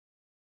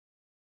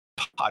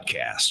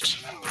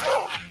Podcasts.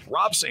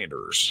 Rob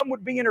Sanders. Some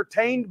would be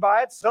entertained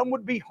by it. Some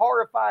would be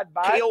horrified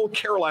by KO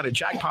Carolina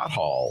Jackpot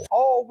Hall.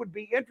 All would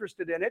be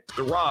interested in it.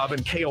 The Rob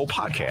and KO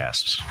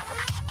Podcasts.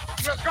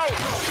 Let's go.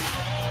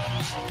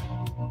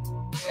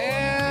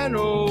 And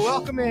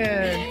welcome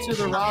in to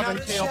the Rob and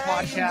KO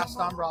Podcast.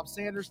 I'm Rob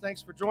Sanders.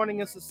 Thanks for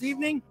joining us this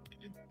evening.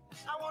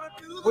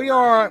 We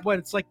are,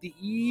 it's like the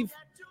eve,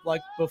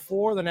 like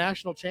before the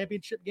national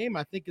championship game,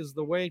 I think is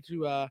the way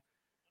to,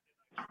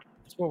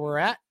 that's where we're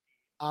at.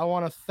 I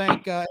want to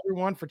thank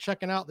everyone for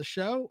checking out the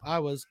show. I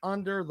was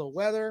under the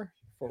weather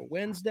for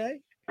Wednesday,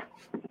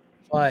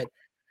 but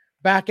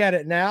back at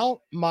it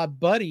now. My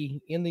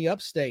buddy in the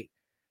upstate,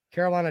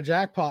 Carolina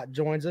Jackpot,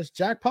 joins us.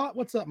 Jackpot,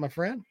 what's up, my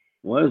friend?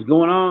 What is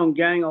going on,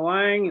 gang of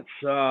Lang?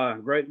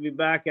 It's great to be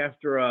back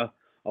after a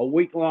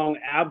week-long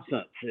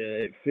absence.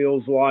 It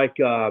feels like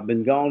I've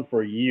been gone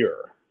for a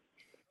year.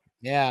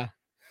 Yeah.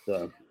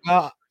 So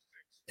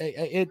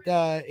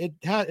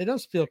it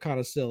does feel kind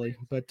of silly,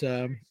 but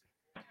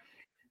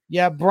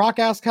yeah, Brock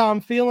asked how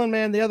I'm feeling,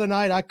 man. The other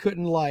night I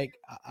couldn't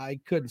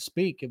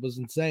speak. It was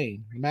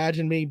insane.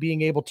 Imagine me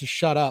being able to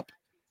shut up.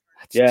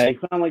 Yeah, he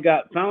finally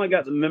got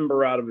the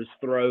member out of his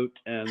throat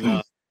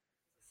and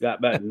got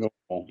back to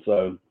normal.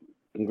 So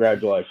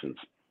congratulations.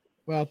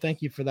 Well,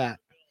 thank you for that.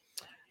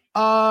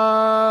 We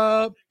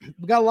got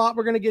a lot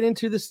we're going to get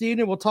into this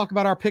evening. We'll talk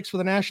about our picks for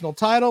the national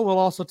title. We'll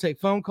also take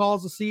phone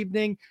calls this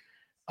evening.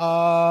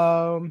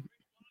 We're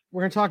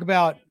going to talk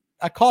about,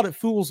 I called it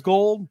Fool's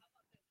Gold.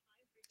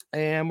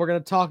 And we're going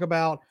to talk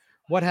about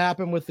what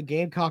happened with the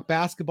Gamecock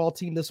basketball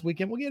team this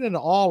weekend. We'll get into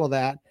all of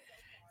that.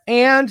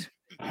 And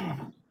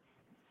the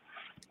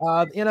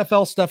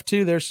NFL stuff,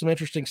 too. There's some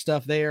interesting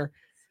stuff there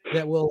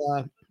that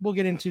we'll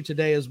get into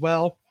today as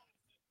well.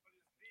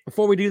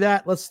 Before we do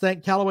that, let's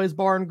thank Callaway's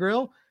Bar and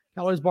Grill.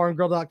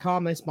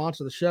 Callaway'sBarandGrill.com. They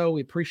sponsor the show.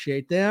 We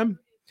appreciate them.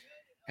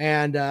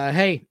 And,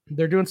 hey,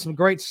 they're doing some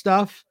great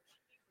stuff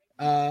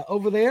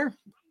over there.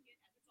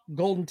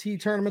 Golden Tea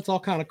tournaments,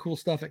 all kind of cool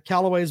stuff at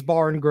Callaway's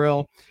Bar and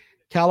Grill,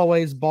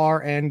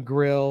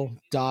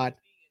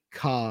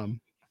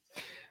 Callaway'sBarandGrill.com.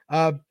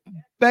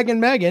 Beggin'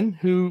 Megan,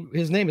 who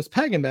his name is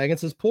Peggin' Megan,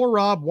 says, poor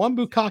Rob, one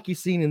bukkake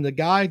scene and the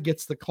guy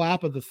gets the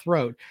clap of the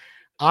throat.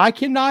 I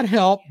cannot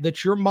help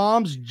that your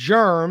mom's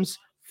germs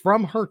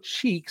from her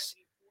cheeks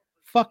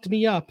fucked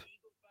me up.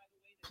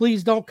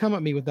 Please don't come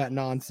at me with that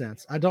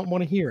nonsense. I don't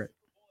want to hear it.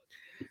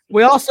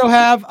 We also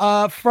have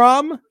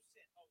from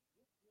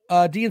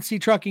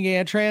DNC Trucking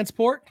and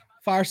Transport,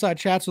 Fireside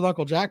Chats with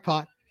Uncle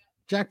Jackpot.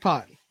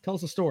 Jackpot, tell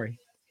us a story.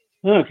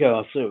 Okay,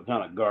 let's see what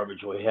kind of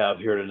garbage we have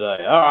here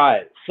today. All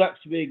right,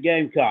 sucks to be a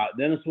Gamecock.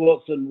 Dennis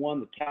Wilson won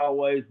the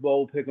Callaway's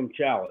Bowl Pick'em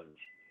Challenge.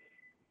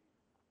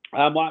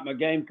 I'm like my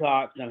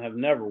Gamecocks and have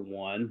never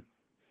won.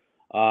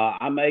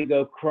 I may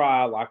go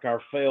cry like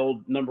our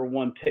failed number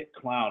one pick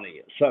Clowney.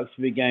 It sucks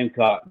to be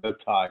Gamecock. Go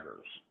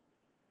Tigers.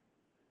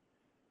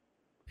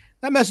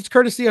 That message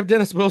courtesy of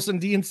Dennis Wilson,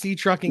 DNC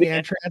Trucking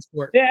and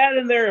Transport. Yeah,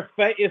 and there,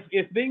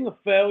 if being a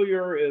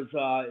failure is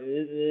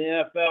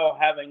the NFL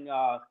having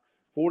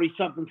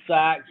 40-something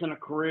sacks in a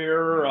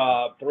career,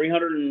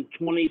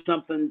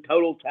 320-something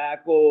total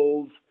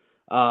tackles,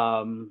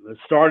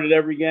 started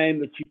every game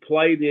that you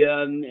played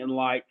in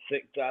like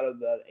 6 out of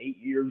the 8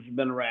 years you've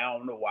been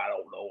around. Oh, I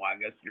don't know. I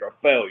guess you're a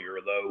failure,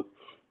 though.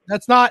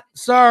 That's not,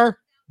 sir.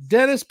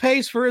 Dennis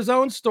pays for his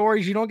own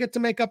stories. You don't get to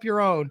make up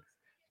your own.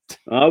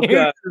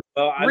 Okay.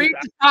 Well, read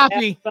the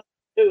copy.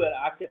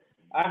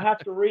 I have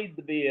to read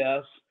the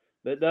BS,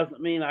 but it doesn't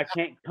mean I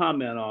can't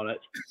comment on it.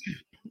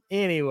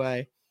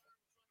 Anyway.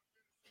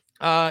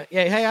 Yeah,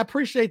 hey, I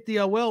appreciate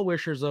the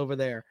well-wishers over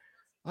there.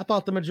 I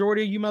thought the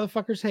majority of you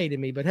motherfuckers hated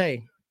me, but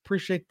hey,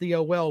 appreciate the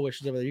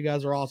well-wishers over there. You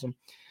guys are awesome.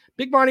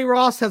 Big Barney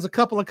Ross has a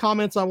couple of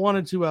comments I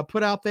wanted to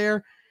put out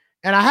there,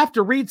 and I have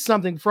to read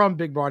something from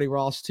Big Barney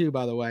Ross too,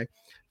 by the way.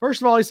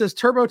 First of all, he says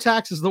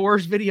TurboTax is the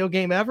worst video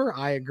game ever.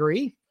 I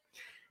agree.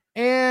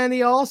 And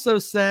he also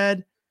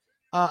said,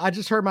 I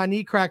just heard my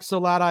knee crack so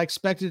loud I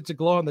expected it to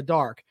glow in the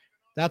dark.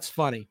 That's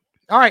funny.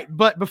 All right,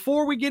 but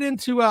before we get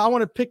into, I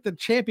want to pick the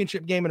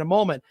championship game in a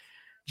moment.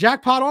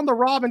 Jackpot on the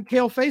Rob and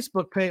Kale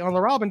Facebook page, on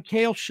the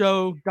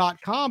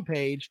RobandKaleShow.com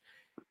page.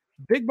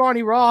 Big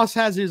Barney Ross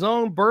has his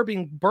own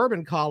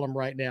bourbon column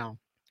right now.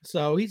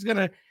 So he's going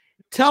to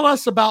tell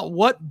us about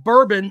what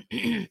bourbon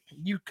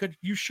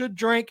you should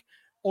drink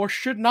or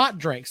should not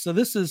drink. So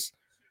this is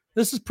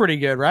pretty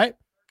good, right?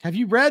 Have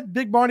you read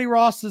Big Barney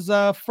Ross's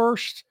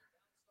first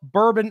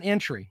bourbon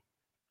entry?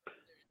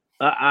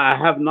 I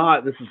have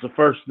not. This is the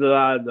first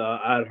that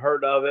I'd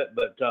heard of it,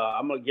 but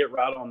I'm going to get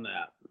right on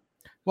that.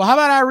 Well, how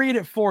about I read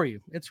it for you?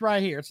 It's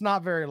right here. It's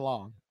not very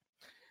long.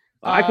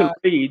 I can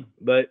read,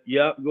 but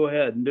yep, go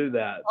ahead and do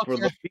that.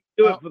 Okay.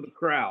 Do it for the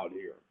crowd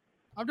here.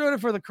 I'm doing it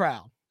for the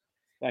crowd.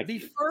 Thank you.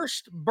 The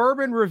first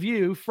bourbon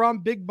review from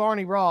Big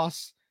Barney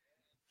Ross.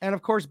 And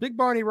of course, Big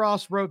Barney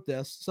Ross wrote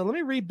this. So let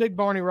me read Big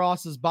Barney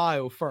Ross's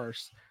bio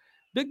first.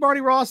 Big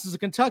Barney Ross is a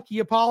Kentucky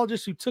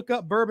apologist who took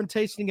up bourbon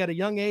tasting at a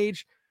young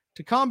age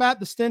to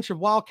combat the stench of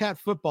Wildcat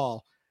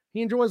football.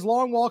 He enjoys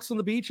long walks on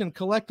the beach and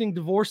collecting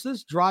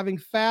divorces, driving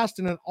fast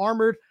in an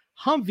armored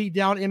Humvee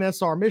down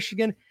MSR,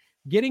 Michigan,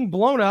 getting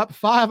blown up,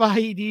 5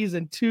 IEDs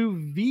and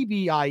 2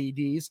 VB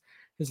IEDs.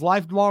 His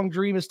lifelong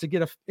dream is to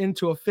get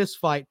into a fist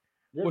fight.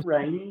 Is it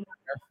raining?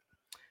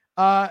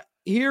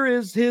 Here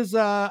is his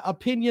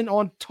opinion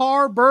on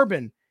Tar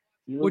Bourbon,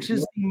 which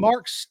is the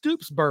Mark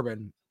Stoops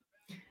bourbon.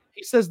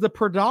 He says the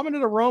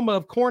predominant aroma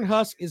of corn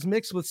husk is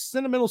mixed with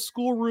sentimental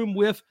schoolroom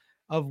whiff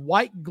of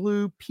white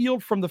glue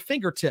peeled from the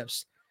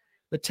fingertips.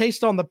 The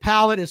taste on the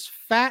palate is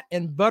fat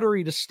and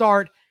buttery to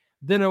start.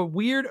 Then a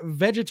weird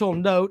vegetal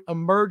note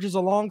emerges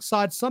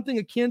alongside something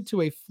akin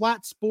to a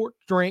flat sport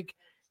drink,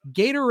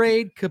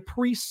 Gatorade,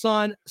 Capri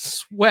Sun,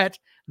 sweat,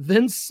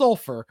 then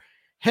sulfur,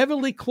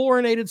 heavily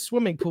chlorinated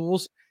swimming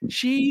pools,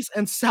 cheese,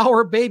 and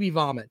sour baby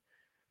vomit.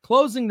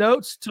 Closing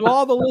notes to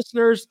all the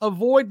listeners,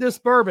 avoid this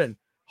bourbon.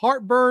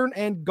 Heartburn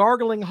and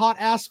gargling hot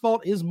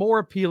asphalt is more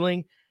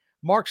appealing.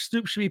 Mark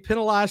Stoops should be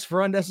penalized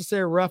for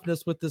unnecessary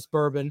roughness with this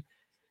bourbon.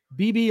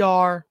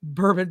 BBR,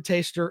 bourbon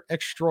taster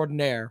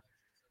extraordinaire.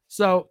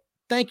 So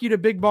thank you to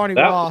Big Barney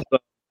Ross.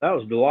 That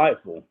was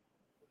delightful.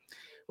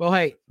 Well,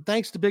 hey,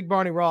 thanks to Big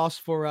Barney Ross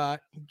for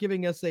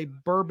giving us a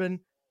bourbon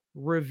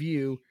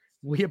review.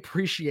 We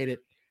appreciate it.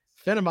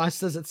 Phenomai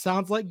says it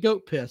sounds like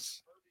goat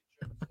piss.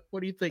 What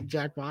do you think,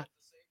 Jackpot?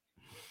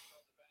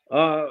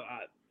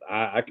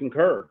 I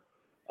concur.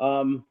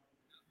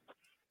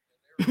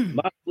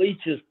 Mike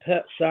Leach's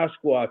pet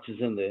Sasquatch is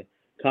in the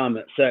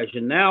comment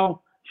section.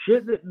 Now,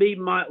 shouldn't it be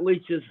Mike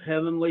Leach's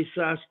heavenly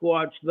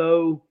Sasquatch,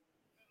 though?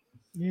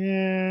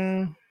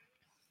 Yeah.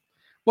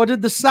 Well,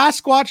 did the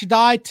Sasquatch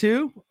die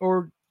too?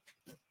 Or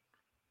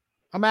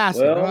I'm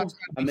asking. Well, I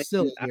think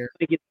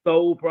its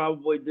soul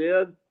probably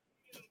did.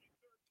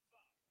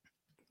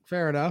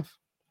 Fair enough.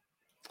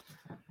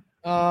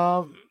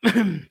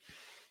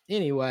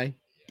 Anyway,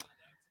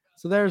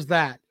 so there's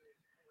that.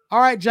 All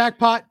right,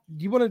 Jackpot,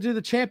 do you want to do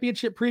the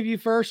championship preview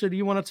first, or do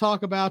you want to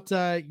talk about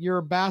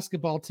your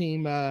basketball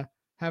team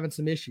having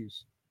some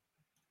issues?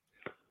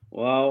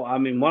 Well, I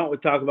mean, why don't we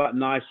talk about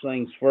nice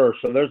things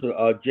first? So there's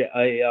a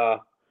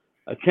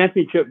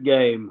championship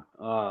game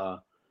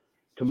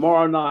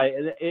tomorrow night,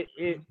 and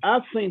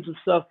I've seen some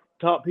stuff.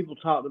 People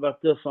talked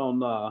about this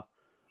on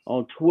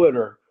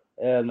Twitter,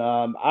 and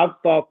I've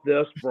thought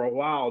this for a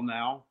while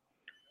now.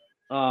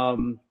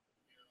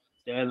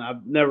 And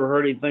I've never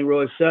heard anything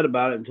really said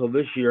about it until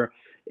this year.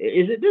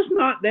 Is it just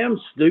not damn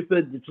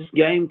stupid that this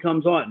game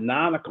comes on at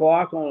 9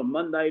 o'clock on a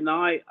Monday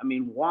night? I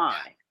mean, why?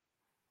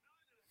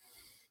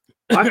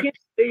 Why couldn't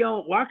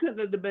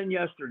it have been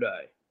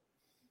yesterday?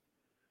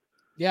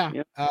 Yeah.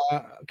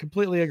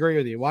 Completely agree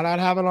with you. Why not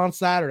have it on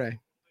Saturday?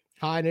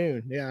 High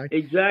noon. Yeah.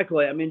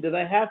 Exactly. I mean, do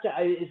they have to?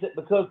 Is it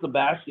because the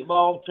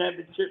basketball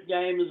championship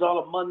game is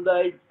on a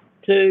Monday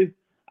too?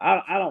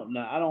 I don't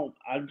know. I don't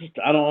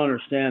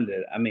understand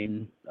it. I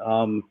mean,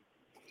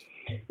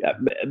 yeah,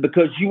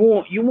 because you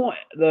want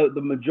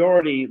the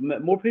majority,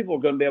 more people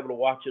are going to be able to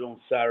watch it on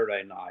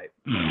Saturday night.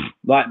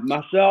 Like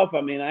myself,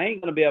 I mean, I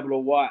ain't going to be able to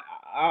watch.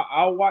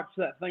 I'll watch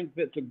that thing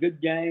if it's a good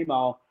game.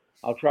 I'll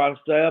try to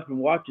stay up and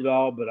watch it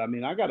all. But I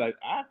mean, I have to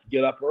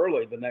get up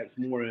early the next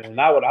morning,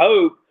 and I would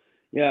hope,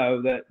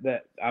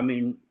 that I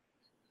mean,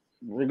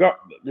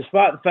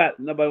 despite the fact that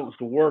nobody wants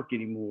to work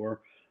anymore.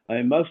 I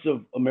mean, most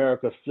of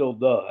America still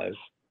does.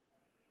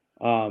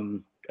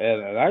 And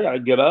I got to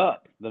get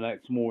up the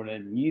next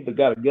morning. You either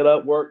got to get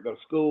up, work, go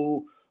to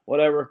school,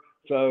 whatever.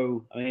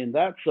 So, I mean,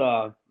 that's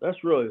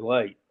really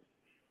late.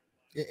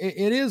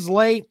 It is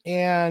late.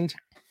 And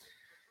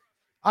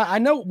I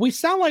know we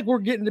sound like we're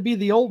getting to be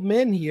the old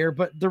men here,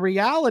 but the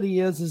reality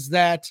is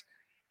that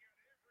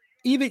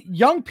even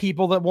young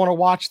people that want to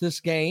watch this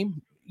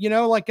game,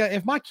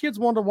 if my kids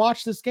want to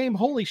watch this game,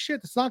 holy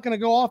shit, it's not going to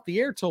go off the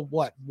air till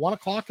what, 1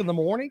 o'clock in the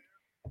morning?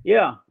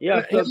 Yeah.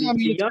 So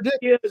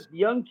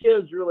young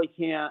kids really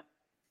can't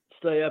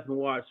stay up and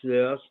watch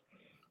this.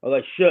 Well,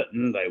 they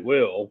shouldn't. They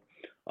will,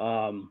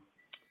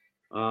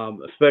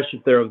 especially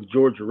if they're of the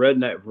Georgia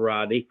redneck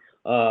variety.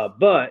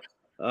 But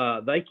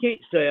they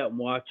can't stay up and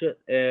watch it.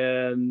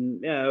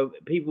 And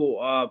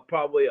people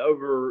probably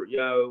over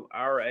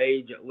our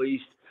age at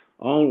least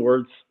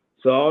onwards.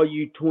 So all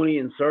you 20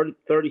 and 30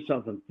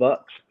 something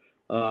fucks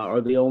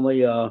are the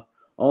only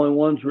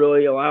ones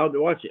really allowed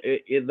to watch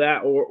it. Is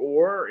that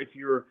or if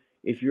you're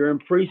in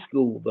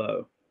preschool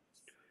though,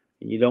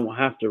 and you don't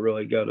have to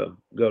really go to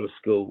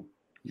school,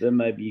 then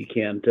maybe you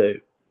can too.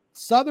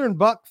 Southern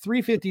Buck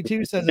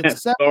 352 says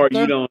it's 7:30. Sorry,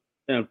 you don't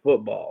understand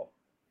football.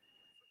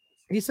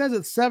 He says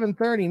it's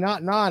 7:30,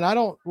 not 9. I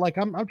don't like.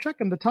 I'm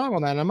checking the time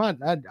on that. I'm not.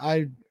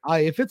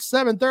 If it's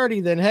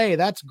 7:30, then hey,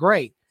 that's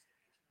great.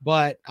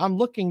 But I'm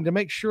looking to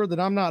make sure that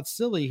I'm not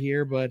silly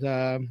here. But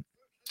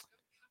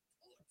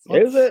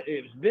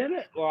it's been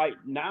at like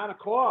 9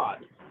 o'clock.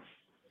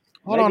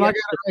 Hold on, I got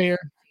it right here.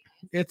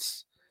 It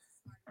is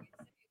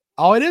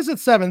at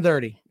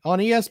 7:30 on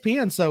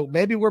ESPN. So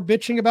maybe we're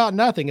bitching about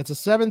nothing. It's a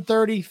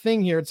 7:30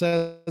 thing here. It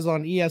says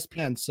on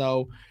ESPN.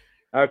 So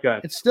okay,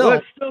 it's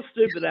still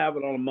stupid to have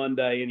it on a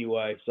Monday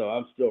anyway. So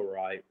I'm still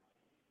right.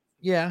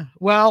 Yeah.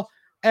 Well,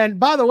 And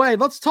by the way,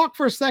 let's talk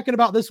for a second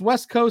about this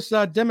West Coast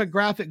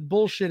demographic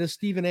bullshit, as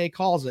Stephen A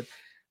calls it.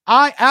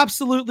 I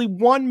absolutely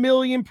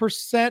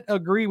 1,000,000%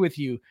 agree with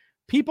you.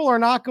 People are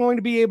not going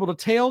to be able to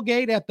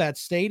tailgate at that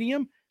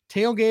stadium.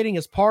 Tailgating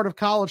is part of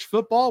college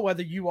football,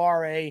 whether you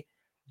are a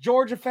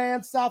Georgia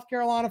fan, South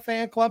Carolina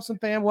fan, Clemson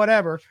fan,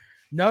 whatever.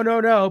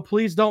 No.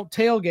 Please don't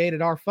tailgate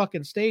at our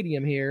fucking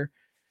stadium here.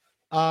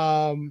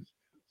 And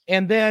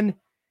then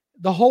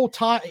the whole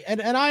time,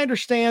 and I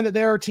understand that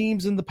there are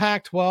teams in the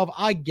Pac-12.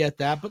 I get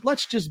that, but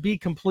let's just be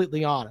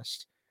completely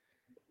honest.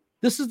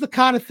 This is the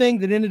kind of thing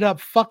that ended up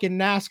fucking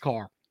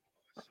NASCAR.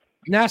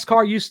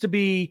 NASCAR used to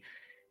be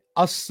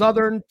a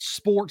Southern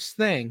sports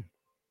thing.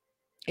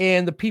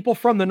 And the people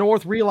from the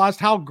North realized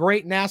how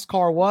great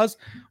NASCAR was.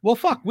 Well,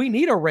 fuck, we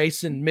need a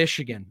race in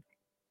Michigan.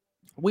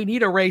 We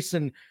need a race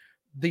in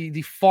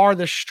the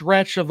farthest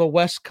stretch of the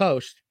West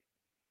Coast.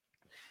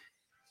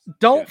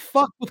 Don't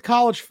fuck with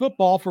college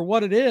football for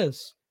what it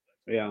is.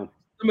 Yeah.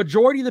 The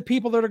majority of the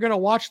people that are going to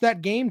watch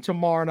that game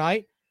tomorrow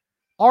night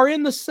are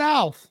in the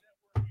South.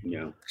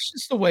 Yeah. It's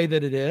just the way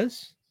that it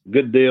is.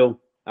 Good deal.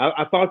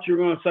 I thought you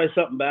were going to say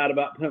something bad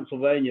about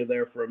Pennsylvania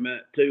there for a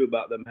minute, too,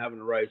 about them having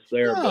a race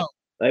there. No. But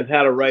they've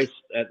had a race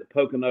at the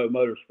Pocono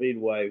Motor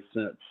Speedway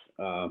since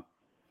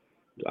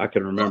I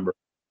can remember.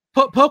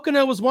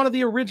 Pocono was one of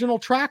the original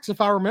tracks, if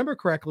I remember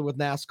correctly, with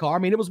NASCAR. I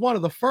mean, it was one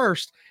of the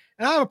first.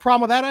 And I have a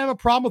problem with that. I have a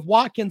problem with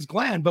Watkins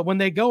Glen. But when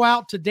they go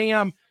out to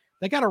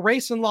they got a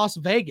race in Las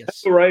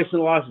Vegas. They have a race in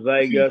Las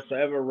Vegas. They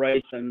have a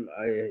race in,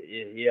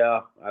 yeah,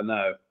 I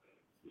know.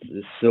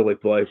 It's silly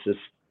places.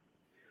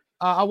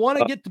 I want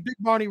to get to Big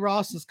Barney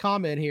Ross's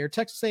comment here.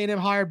 Texas A&M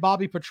hired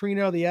Bobby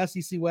Petrino, the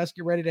SEC West,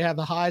 get ready to have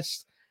the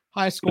highest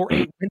score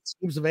 8 win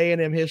teams of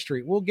A&M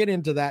history. We'll get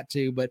into that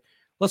too, but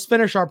let's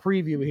finish our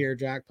preview here,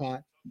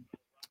 Jackpot.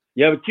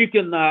 Yeah, but you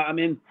can, I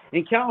mean,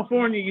 in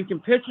California, you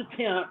can pitch a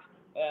tent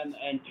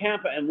and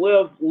camp and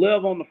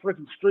live on the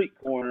freaking street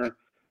corner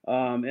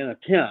in a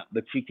tent,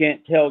 but you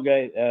can't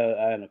tailgate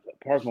in a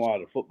parking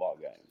lot at a football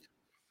game.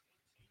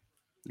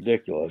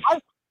 Ridiculous.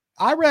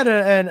 I read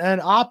an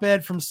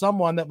op-ed from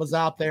someone that was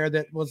out there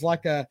that was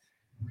like and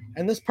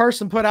this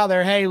person put out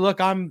there, hey,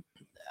 look, I'm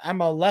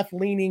a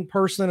left-leaning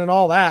person and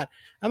all that.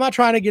 I'm not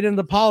trying to get into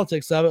the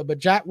politics of it,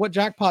 but what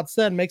Jackpot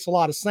said makes a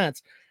lot of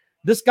sense.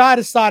 This guy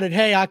decided,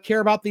 hey, I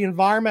care about the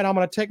environment. I'm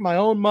going to take my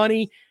own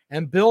money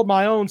and build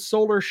my own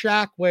solar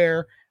shack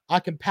where I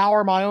can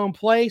power my own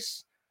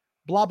place,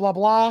 blah, blah,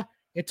 blah.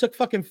 It took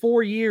fucking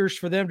 4 years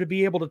for them to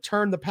be able to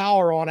turn the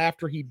power on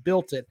after he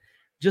built it,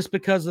 just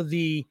because of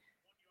the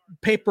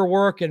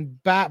paperwork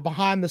and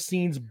behind the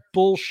scenes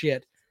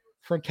bullshit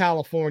from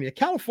California.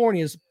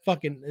 California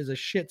is a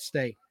shit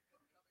state.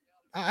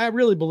 I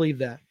really believe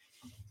that.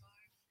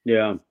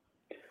 Yeah.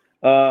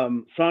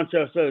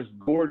 Sancho says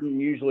Gordon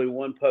usually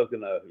won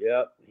Pocono.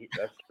 Yep,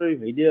 that's true.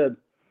 He did.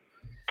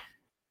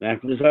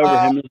 After it was over,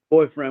 him and his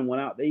boyfriend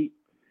went out to eat.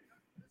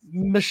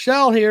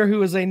 Michelle here,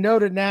 who is a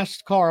noted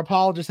NASCAR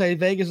apologist, hey,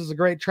 Vegas is a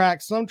great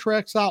track. Some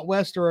tracks out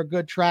west are a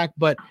good track,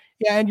 but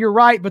yeah, and you're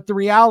right. But the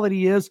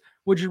reality is,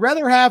 would you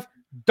rather have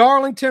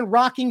Darlington,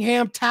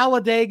 Rockingham,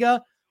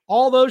 Talladega?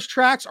 All those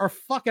tracks are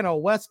fucking a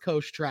West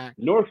Coast track.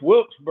 North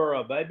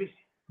Wilkesboro, baby.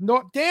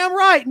 Damn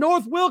right,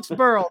 North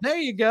Wilkesboro. There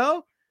you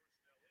go.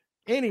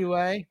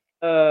 Anyway,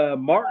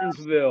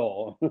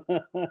 Martinsville.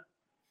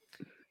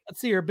 let's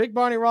see here. Big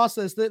Barney Ross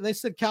says they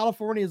said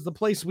California is the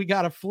place we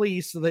got to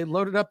flee, so they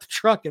loaded up the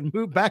truck and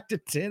moved back to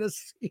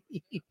Tennessee.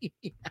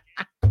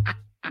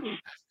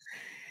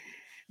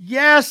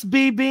 Yes,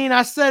 B-Bean,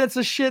 I said it's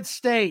a shit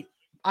state.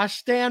 I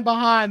stand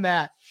behind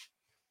that.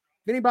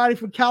 If anybody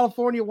from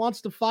California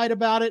wants to fight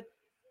about it,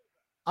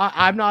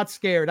 I'm not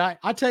scared.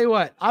 I tell you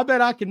what, I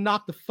bet I can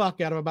knock the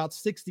fuck out of about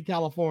 60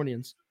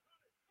 Californians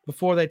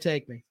before they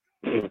take me.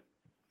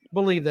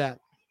 Believe that.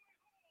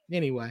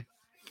 Anyway.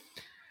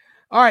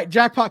 All right,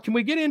 Jackpot, can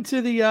we get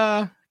into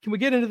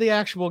the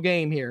actual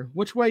game here?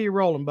 Which way you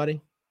rolling, buddy?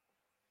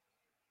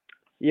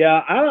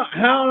 Yeah, I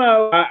don't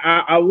know.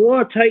 I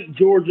want to take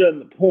Georgia in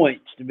the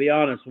points, to be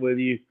honest with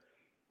you,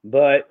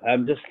 but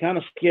I'm just kind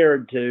of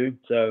scared to.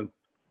 So,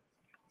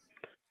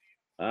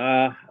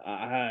 I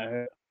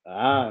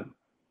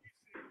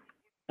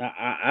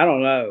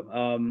don't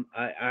know.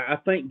 I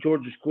think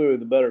Georgia's clearly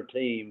the better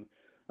team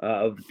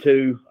of the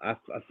two. I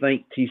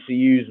think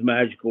TCU's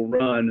magical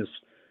run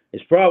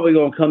is probably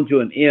going to come to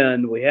an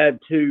end. We had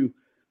two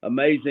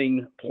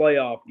amazing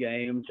playoff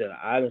games, and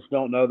I just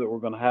don't know that we're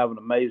going to have an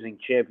amazing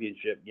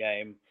championship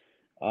game.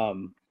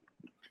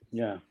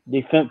 Yeah,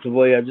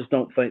 defensively, I just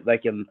don't think they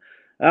can.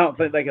 I don't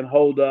think they can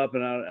hold up,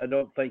 and I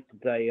don't think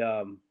that they.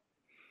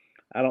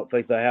 I don't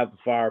think they have the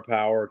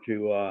firepower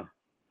to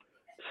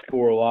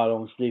score a lot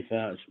on this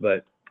defense,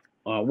 but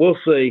we'll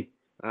see.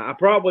 I'll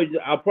probably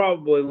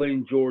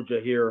lean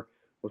Georgia here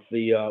with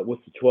the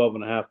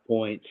 12.5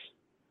 points.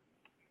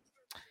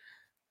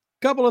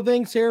 Couple of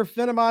things here.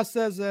 Finema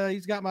says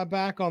he's got my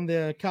back on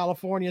the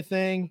California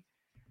thing.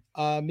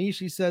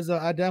 Mishi says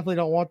I definitely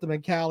don't want them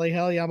in Cali.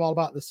 Hell yeah, I'm all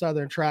about the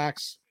Southern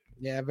tracks.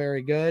 Yeah,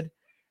 very good.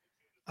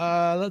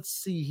 Let's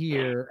see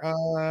here.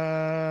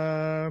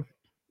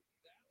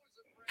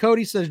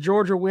 Cody says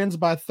Georgia wins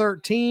by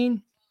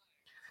 13.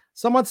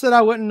 Someone said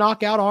I wouldn't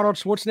knock out Arnold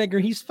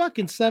Schwarzenegger. He's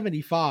fucking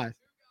 75.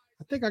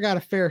 I think I got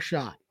a fair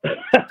shot.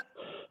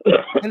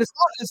 And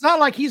it's not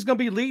like he's going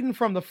to be leading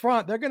from the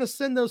front. They're going to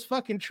send those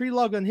fucking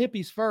tree-lugging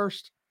hippies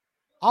first.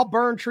 I'll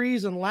burn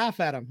trees and laugh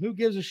at them. Who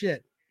gives a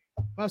shit?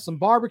 If I have some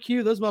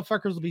barbecue, those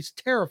motherfuckers will be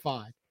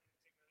terrified.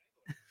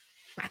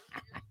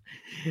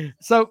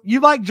 So you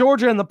like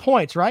Georgia in the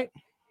points, right?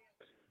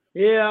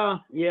 Yeah.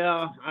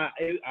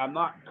 I'm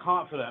not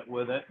confident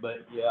with it,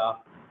 but yeah.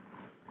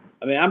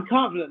 I mean, I'm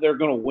confident they're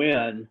going to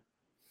win.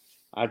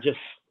 I don't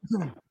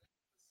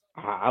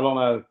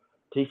know.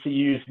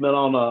 TCU's been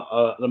on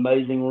an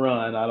amazing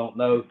run. I don't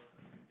know.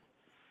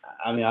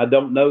 I mean, I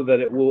don't know that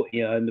it will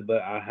end,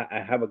 but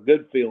I have a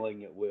good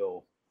feeling it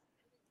will.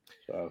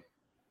 So,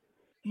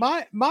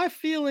 my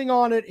feeling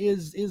on it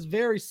is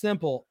very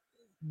simple.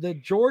 The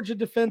Georgia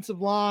defensive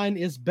line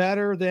is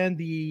better than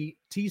the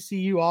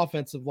TCU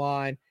offensive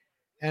line,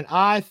 and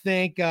I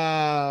think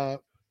I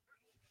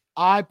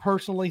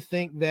personally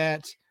think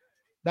that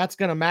that's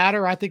going to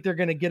matter. I think they're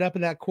going to get up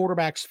in that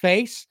quarterback's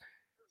face,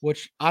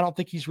 which I don't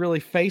think he's really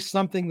faced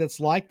something that's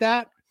like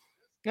that.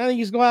 I think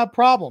he's going to have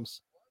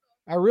problems.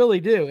 I really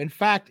do. In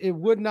fact, it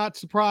would not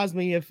surprise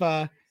me if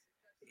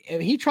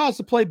he tries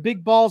to play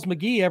big balls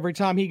McGee every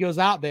time he goes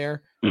out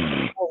there. I'll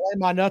lay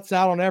my nuts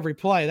out on every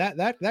play.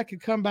 That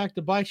could come back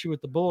to bite you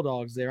with the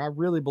Bulldogs there. I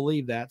really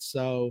believe that.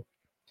 So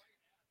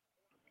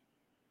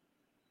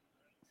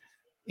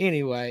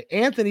anyway,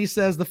 Anthony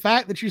says the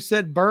fact that you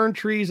said burn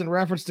trees in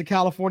reference to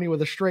California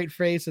with a straight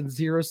face and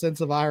zero sense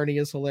of irony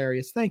is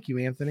hilarious. Thank you,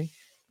 Anthony.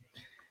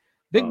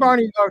 Big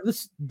Barney,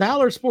 this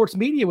Ballard Sports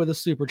Media with a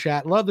super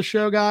chat. Love the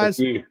show, guys.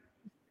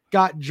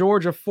 Got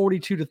Georgia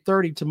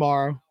 42-30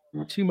 tomorrow.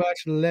 Too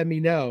much, let me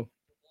know.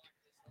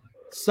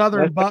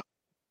 Southern Buck.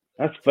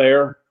 That's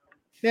fair.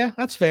 Yeah,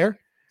 that's fair.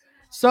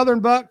 Southern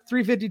Buck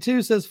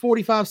 352 says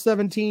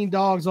 45-17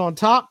 Dogs on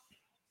top.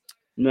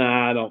 No,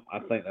 I don't. I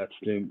think that's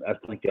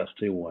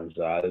too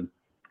one-sided.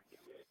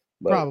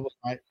 Probably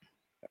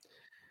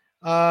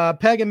right.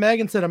 Peg and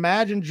Megan said,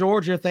 imagine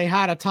Georgia if they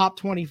had a top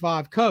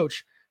 25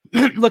 coach.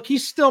 Look,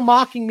 he's still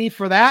mocking me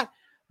for that,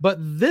 but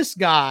this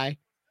guy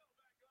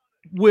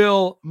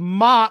will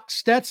mock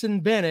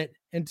Stetson Bennett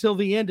until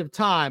the end of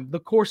time. The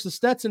course of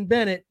Stetson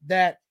Bennett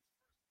that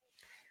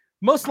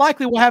most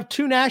likely will have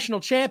 2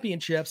 national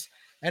championships,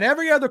 and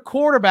every other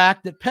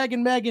quarterback that Peg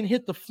and Megan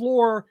hit the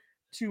floor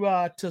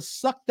to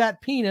suck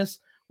that penis,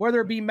 whether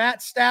it be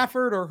Matt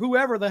Stafford or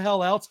whoever the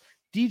hell else,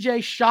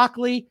 DJ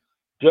Shockley,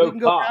 Joe we can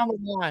go down the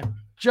line,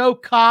 Joe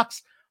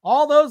Cox,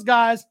 all those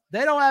guys,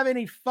 they don't have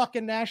any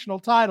fucking national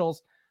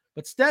titles,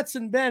 but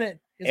Stetson Bennett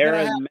is going to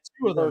have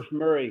 2 of them.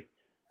 Murray.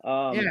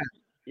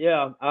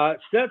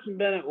 Stetson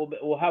Bennett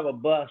will have a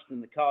bust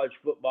in the College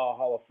Football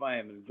Hall of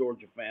Fame, and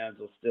Georgia fans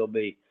will still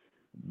be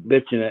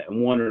bitching it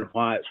and wondering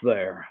why it's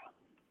there.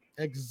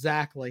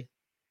 Exactly.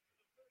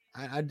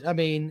 I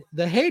mean,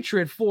 the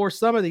hatred for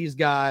some of these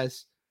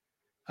guys,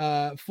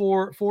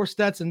 for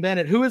Stetson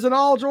Bennett, who is an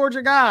all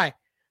Georgia guy.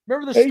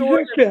 Remember the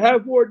story? He used to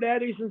have more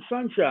daddies and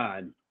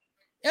sunshine.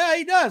 Yeah,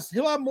 he does.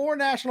 He'll have more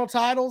national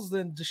titles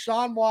than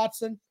Deshaun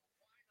Watson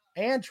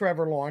and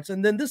Trevor Lawrence.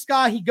 And then this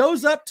guy, he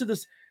goes up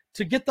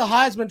to get the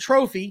Heisman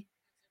Trophy,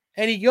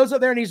 and he goes up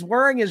there and he's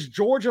wearing his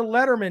Georgia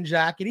Letterman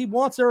jacket. He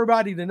wants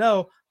everybody to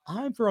know,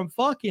 I'm from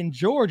fucking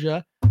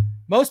Georgia.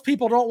 Most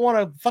people don't want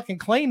to fucking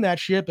claim that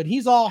shit, but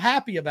he's all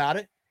happy about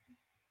it.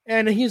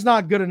 And he's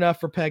not good enough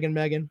for Peg and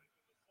Megan.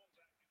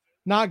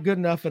 Not good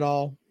enough at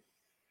all.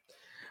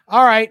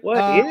 All right.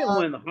 Well, he didn't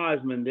win the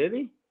Heisman, did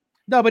he?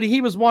 No, but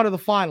he was one of the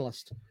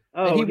finalists.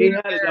 Oh, he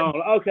had it on.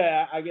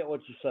 Okay, I get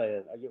what you're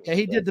saying.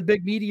 He did the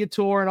big media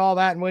tour and all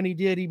that, and when he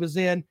did, he was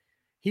in.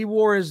 He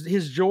wore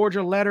his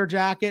Georgia letter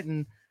jacket,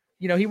 and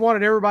he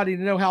wanted everybody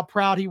to know how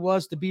proud he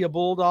was to be a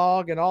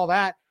Bulldog and all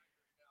that.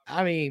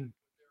 I mean,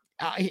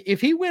 if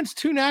he wins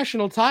 2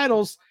 national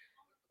titles,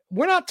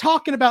 we're not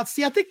talking about.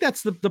 See, I think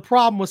that's the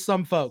problem with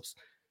some folks.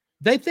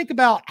 They think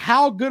about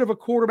how good of a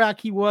quarterback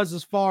he was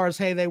as far as,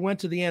 hey, they went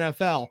to the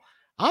NFL.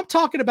 I'm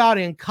talking about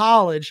in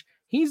college.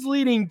 He's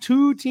leading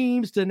 2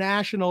 teams to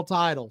national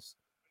titles.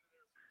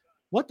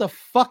 What the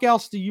fuck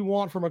else do you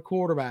want from a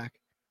quarterback?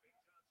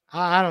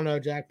 I don't know,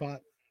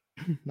 Jackpot.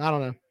 I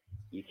don't know.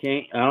 You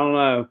can't. I don't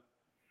know.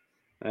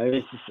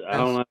 I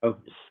don't know.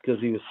 It's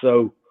because he was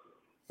so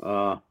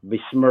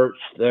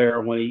besmirched there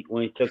when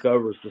he took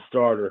over as the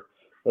starter.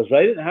 Because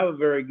they didn't have a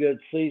very good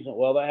season.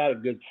 Well, they had a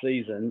good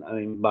season. I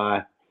mean,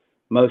 by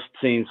most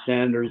team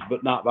standards,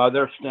 but not by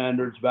their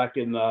standards. Back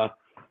in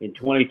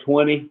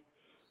 2020.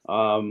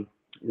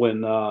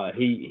 When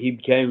he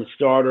became a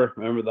starter.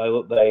 Remember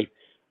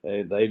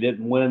they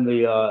didn't win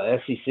the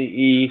SEC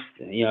East.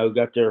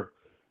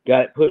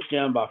 Got pushed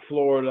down by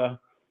Florida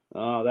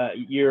that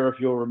year, if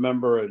you'll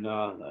remember, and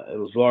it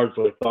was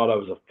largely thought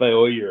of as a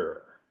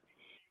failure.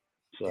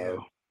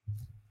 So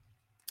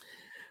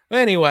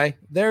anyway,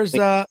 there's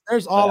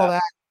all of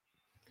that.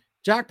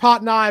 Jackpot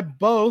and I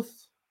both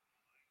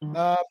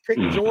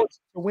picked Georgia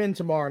to win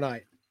tomorrow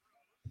night.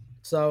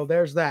 So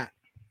there's that.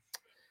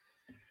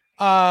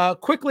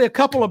 Quickly, a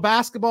couple of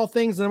basketball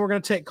things, and then we're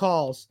going to take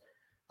calls.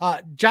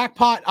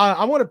 Jackpot,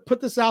 I want to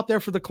put this out there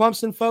for the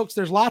Clemson folks.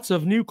 There's lots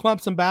of new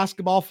Clemson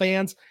basketball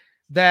fans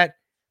that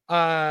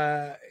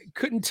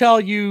couldn't tell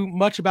you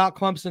much about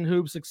Clemson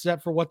hoops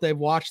except for what they've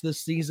watched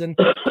this season.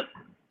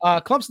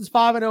 Clemson's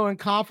 5-0 in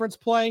conference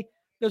play.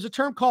 There's a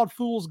term called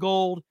fool's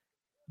gold.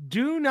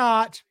 Do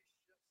not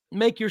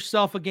make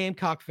yourself a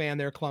Gamecock fan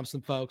there,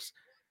 Clemson folks.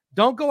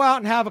 Don't go out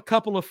and have a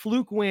couple of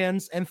fluke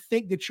wins and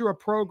think that you're a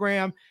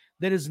program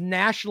that is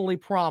nationally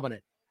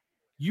prominent.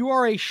 You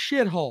are a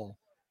shithole.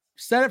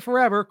 Said it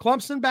forever.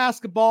 Clemson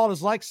basketball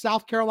is like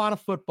South Carolina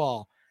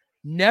football.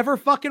 Never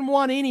fucking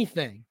won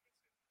anything.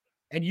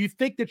 And you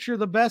think that you're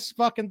the best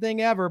fucking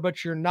thing ever,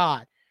 but you're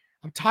not.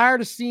 I'm tired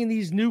of seeing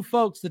these new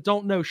folks that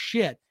don't know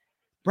shit.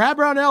 Brad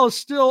Brownell is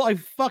still a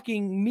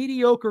fucking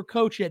mediocre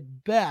coach at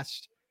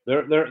best.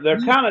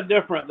 They're kind of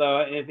different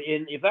though.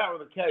 If that were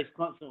the case,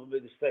 Clemson would be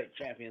the state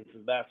champions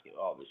in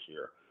basketball this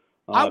year.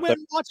 I went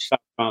and watched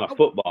on a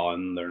football,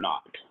 and they're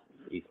not.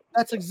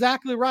 That's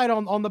exactly right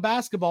on the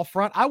basketball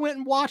front. I went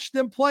and watched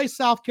them play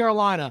South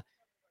Carolina.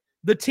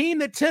 The team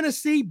that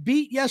Tennessee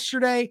beat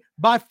yesterday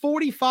by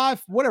 44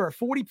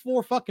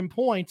 fucking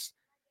points,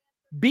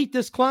 beat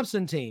this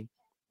Clemson team.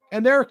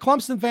 And there are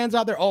Clemson fans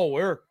out there, oh,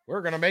 we're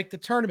going to make the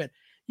tournament.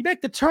 You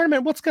make the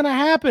tournament, what's going to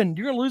happen?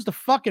 You're going to lose to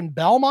fucking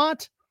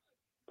Belmont?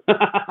 Fuck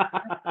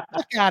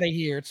out of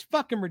here. It's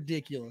fucking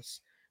ridiculous.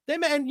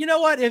 And you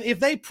know what? If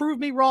they prove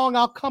me wrong,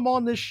 I'll come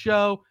on this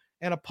show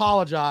and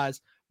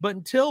apologize. But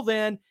until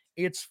then,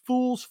 it's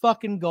fool's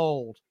fucking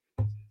gold.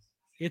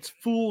 It's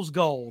fool's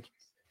gold.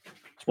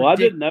 Well, I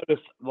did notice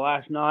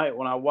last night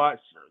when I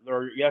watched,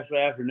 or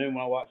yesterday afternoon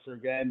when I watched their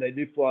game, they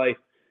do play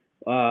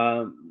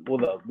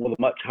with a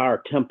much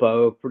higher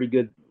tempo, pretty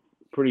good,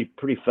 pretty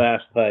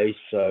fast pace.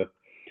 So,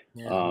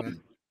 yeah,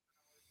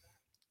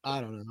 I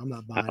don't know. I'm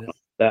not buying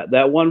it.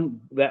 That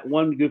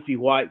one goofy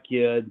white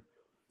kid,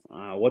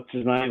 what's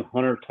his name?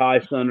 Hunter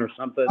Tyson or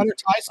something. Hunter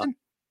Tyson?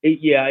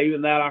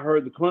 Even that. I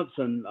heard the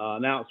Clemson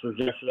announcers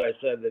yesterday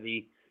said that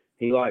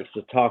he likes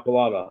to talk a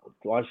lot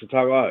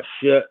of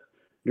shit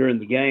during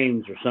the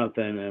games or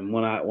something. And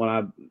when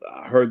I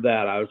heard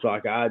that, I was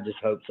like, I just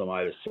hope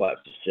somebody just slaps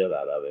the shit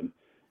out of him.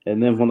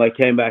 And then when they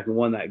came back and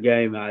won that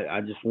game,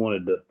 I just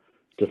wanted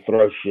to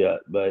throw shit,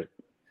 but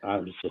I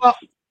was just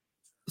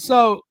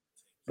so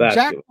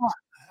Jackpot.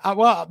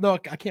 Well, no,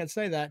 I can't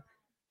say that.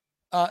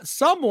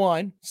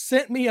 Someone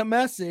sent me a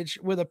message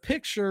with a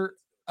picture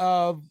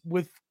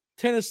with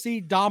Tennessee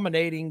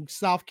dominating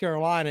South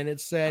Carolina, and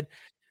it said,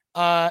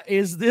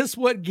 is this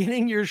what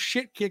getting your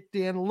shit kicked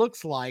in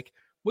looks like?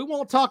 We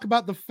won't talk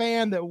about the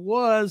fan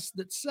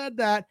that said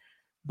that,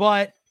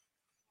 but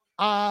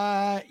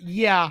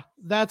yeah,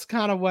 that's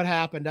kind of what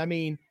happened. I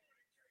mean,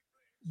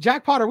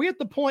 Jackpot, are we at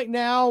the point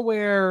now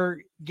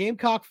where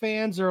Gamecock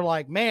fans are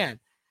like, man,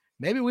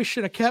 maybe we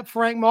should have kept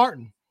Frank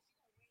Martin?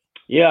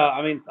 Yeah,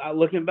 I mean,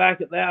 looking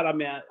back at that, I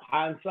mean,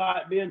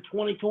 hindsight being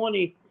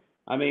 2020,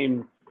 I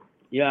mean,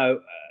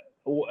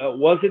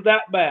 was it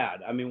that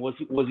bad? I mean, was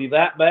he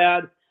that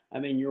bad? I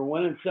mean, you're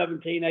winning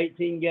 17,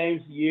 18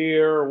 games a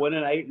year,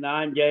 winning 8,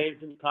 9 games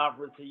in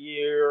conference a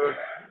year.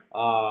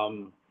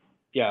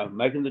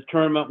 Making the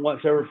tournament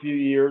once every few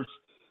years.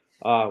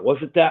 Was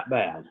it that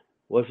bad?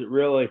 Was it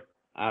really?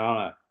 I don't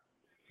know.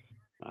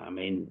 I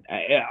mean,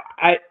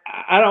 I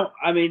don't.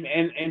 I mean,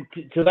 and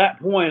to that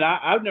point,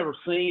 I've never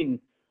seen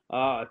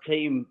a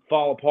team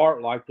fall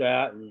apart like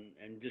that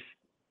and just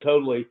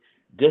totally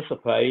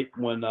dissipate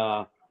when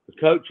the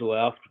coach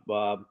left.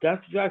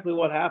 That's exactly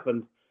what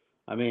happened.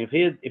 I mean,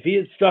 if he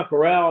had stuck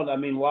around, I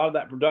mean, a lot of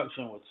that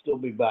production would still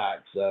be back.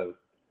 So,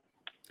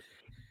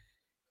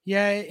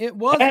 yeah, it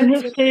was. And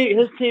his team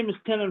is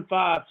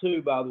 10-5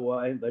 too. By the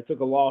way, they took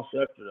a loss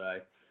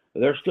yesterday.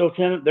 They're still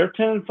 10. They're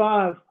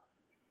 10-5.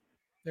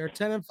 They're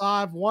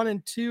 10-5,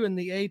 1-2 in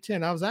the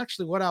A10.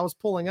 I was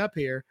pulling up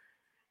here,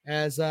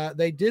 as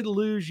they did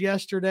lose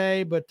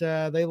yesterday, but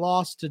they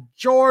lost to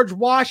George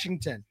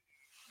Washington.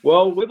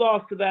 Well, we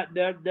lost to that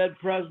dead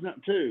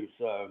president too.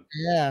 So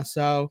yeah,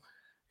 so.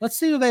 Let's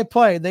see who they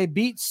played. They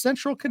beat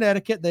Central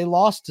Connecticut. They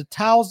lost to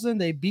Towson.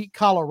 They beat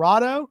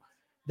Colorado.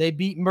 They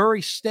beat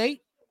Murray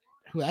State,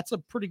 that's a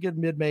pretty good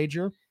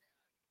mid-major.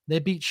 They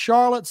beat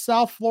Charlotte,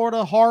 South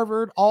Florida,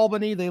 Harvard,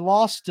 Albany. They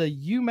lost to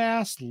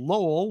UMass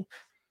Lowell.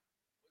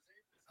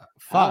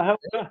 How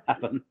did that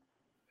happen?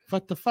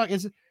 What the fuck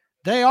is it?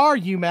 They are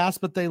UMass,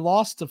 but they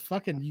lost to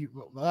fucking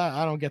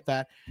I don't get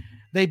that.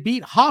 They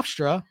beat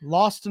Hofstra,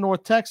 lost to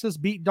North Texas,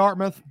 beat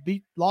Dartmouth,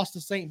 lost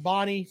to St.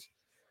 Bonnie's,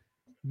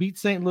 beat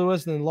St.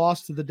 Louis, and then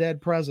lost to the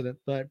dead president.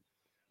 But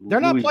they're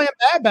not playing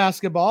bad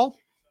basketball.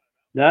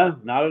 No,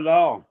 not at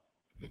all.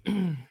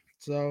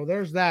 So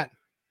there's that.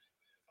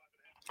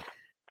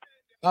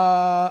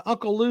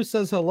 Uncle Lou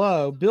says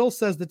hello. Bill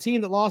says the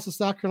team that lost to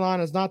South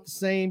Carolina is not the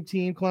same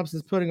team Clemson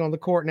is putting on the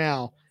court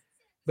now.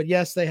 But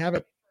yes, they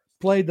haven't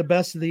played the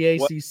best of the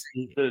ACC.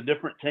 It's a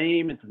different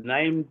team. It's a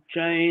name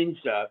change.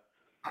 I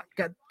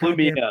don't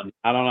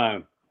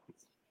know.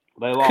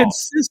 They lost.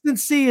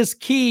 Consistency is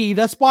key.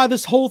 That's why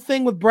this whole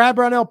thing with Brad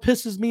Brownell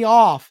pisses me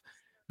off,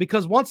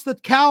 because once the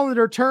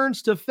calendar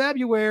turns to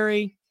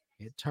February,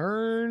 it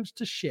turns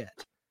to shit.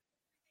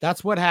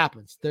 That's what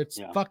happens.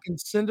 That's fucking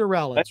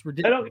Cinderella. It's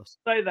ridiculous.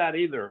 They don't say that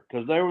either,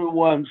 because they were the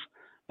ones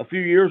a few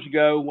years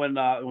ago when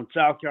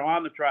South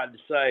Carolina tried to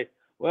say,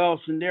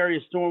 well,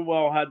 Sendarius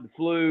Stormwell had the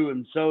flu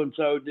and so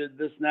did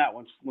this and that.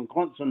 When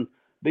Clemson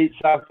beat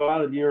South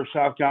Carolina the year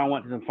South Carolina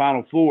went to the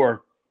Final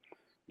Four.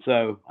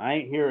 So I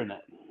ain't hearing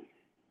that.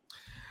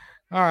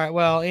 All right.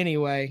 Well,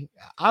 anyway,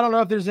 I don't know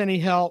if there's any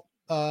help.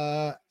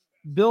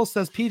 Bill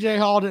says PJ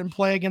Hall didn't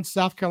play against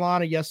South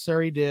Carolina. Yes,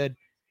 sir, he did.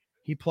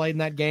 He played in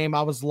that game.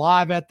 I was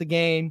live at the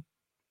game.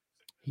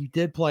 He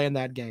did play in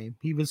that game.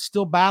 He was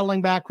still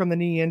battling back from the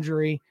knee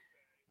injury,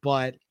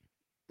 but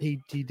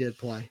he did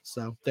play.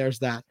 So there's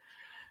that.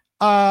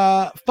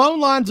 Phone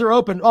lines are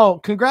open. Oh,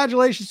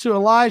 congratulations to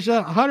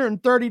Elijah.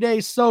 130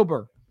 days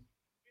sober.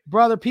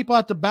 Brother, people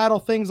have to battle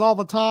things all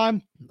the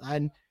time,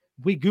 and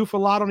we goof a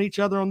lot on each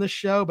other on this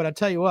show, but I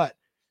tell you what,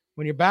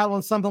 when you're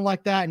battling something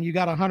like that and you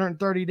got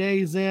 130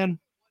 days in,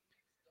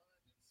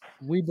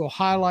 we will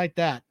highlight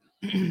that.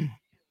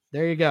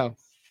 There you go.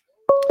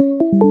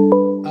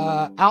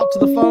 Out to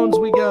the phones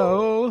we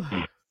go.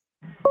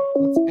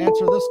 Let's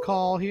answer this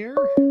call here.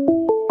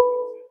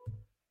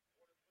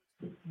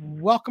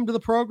 Welcome to the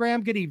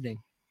program. Good evening.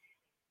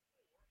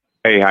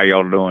 Hey, how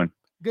y'all doing?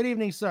 Good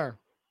evening, sir.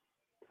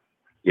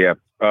 Yeah,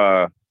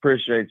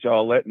 appreciate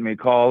y'all letting me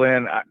call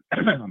in.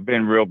 I've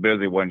been real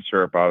busy. Wasn't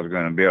sure if I was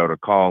going to be able to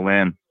call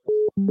in.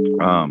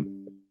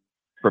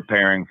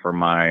 Preparing for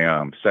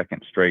my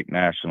second straight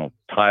national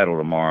title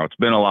tomorrow. It's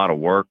been a lot of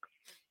work.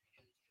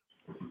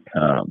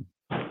 That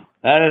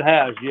it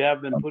has. You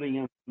have been putting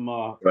in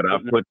some. But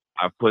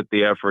I've put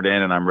the effort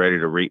in, and I'm ready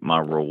to reap my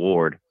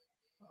reward.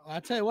 I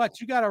tell you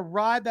what, you got to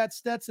ride that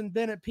Stetson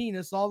Bennett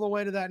penis all the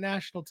way to that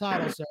national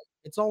title. So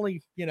it's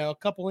only a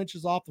couple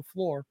inches off the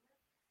floor.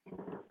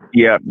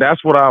 Yeah,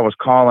 that's what I was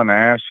calling to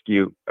ask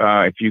you.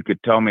 If you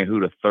could tell me who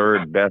the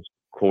third best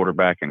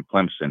quarterback in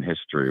Clemson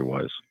history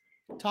was.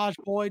 Taj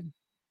Boyd.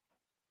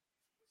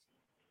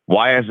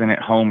 Why isn't it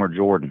Homer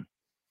Jordan?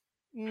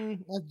 I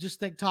just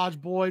think Taj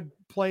Boyd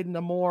played in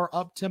a more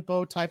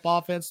up-tempo type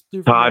offense.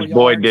 Taj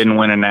Boyd didn't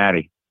win a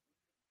natty.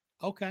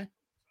 Okay.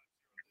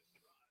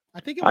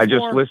 I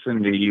just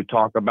listened to you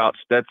talk about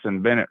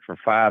Stetson Bennett for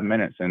 5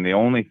 minutes, and the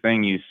only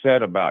thing you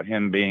said about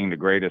him being the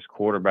greatest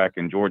quarterback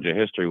in Georgia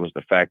history was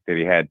the fact that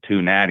he had 2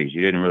 natties.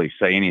 You didn't really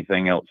say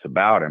anything else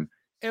about him.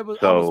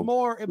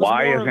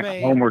 Why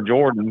isn't Homer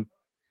Jordan?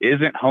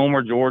 Isn't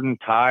Homer Jordan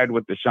tied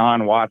with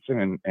Deshaun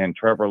Watson and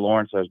Trevor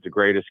Lawrence as the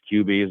greatest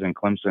QBs in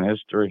Clemson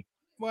history?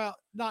 Well,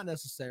 not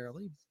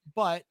necessarily,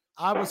 but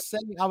I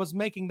was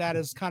making that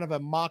as kind of a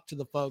mock to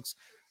the folks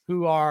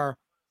who are.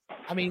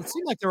 I mean, it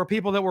seemed like there were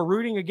people that were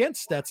rooting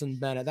against Stetson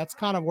Bennett. That's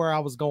kind of where I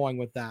was going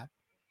with that.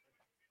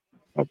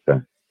 Okay.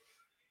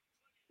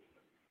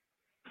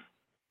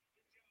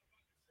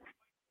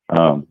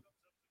 Well,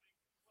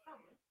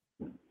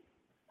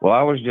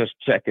 I was just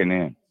checking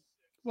in.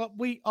 Well,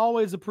 we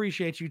always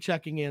appreciate you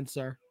checking in,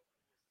 sir.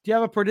 Do you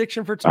have a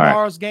prediction for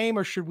tomorrow's game,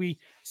 or should we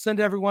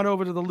send everyone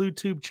over to the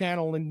YouTube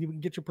channel and you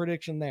can get your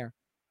prediction there?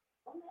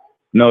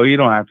 No, you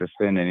don't have to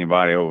send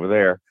anybody over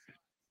there.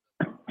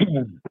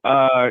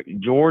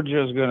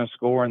 Georgia is going to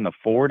score in the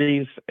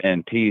 40s,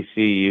 and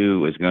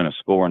TCU is going to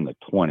score in the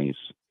 20s.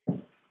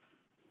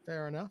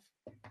 Fair enough.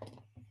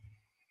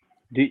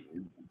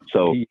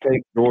 So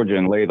take Georgia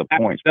and lay the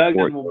points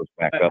before it goes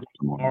back up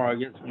tomorrow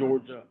against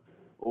Georgia,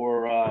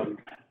 or I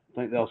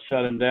think they'll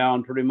shut him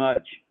down pretty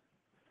much.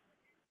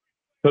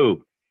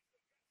 Who?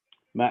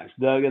 Max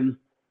Duggan.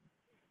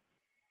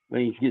 I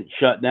think he's getting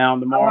shut down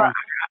tomorrow.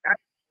 I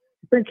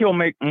think he'll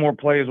make more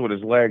plays with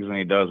his legs than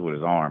he does with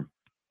his arm.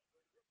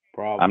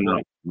 Probably. I'm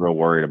not real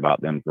worried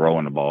about them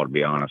throwing the ball, to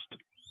be honest.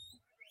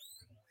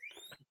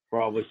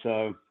 Probably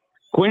so.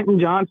 Quentin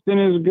Johnston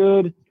is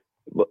good.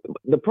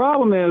 The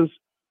problem is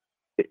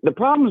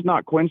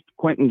not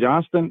Quentin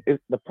Johnston.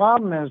 The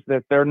problem is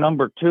that their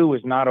number 2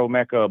 is not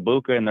Emeka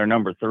Egbuka, and their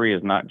number 3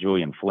 is not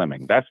Julian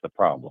Fleming. That's the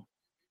problem.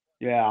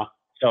 Yeah.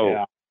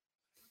 So,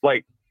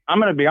 I'm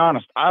going to be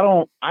honest.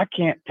 I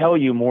can't tell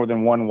you more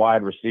than one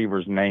wide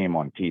receiver's name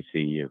on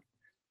TCU.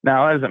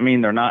 Now, that doesn't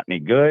mean they're not any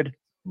good.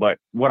 But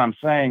what I'm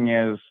saying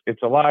is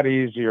it's a lot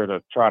easier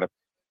to try to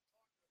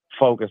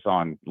focus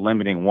on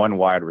limiting one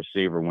wide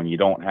receiver when you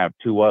don't have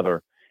 2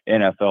 other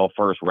NFL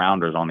first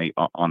rounders on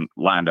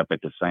lined up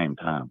at the same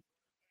time.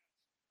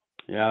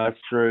 Yeah, that's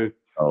true.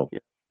 So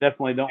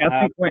definitely don't.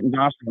 I think Quentin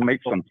Johnston will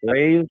make some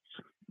plays,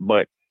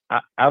 but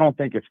I don't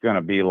think it's going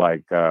to be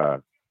like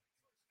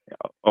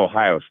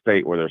Ohio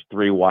State where there's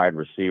 3 wide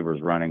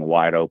receivers running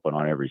wide open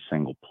on every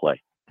single play.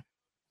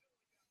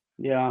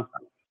 Yeah.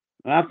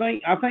 I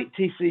think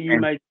TCU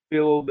may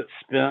feel a little bit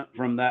spent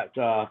from that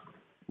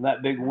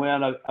big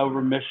win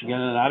over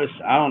Michigan, and I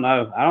don't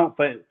know. I don't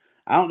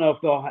know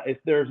if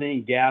there's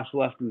any gas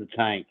left in the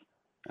tank.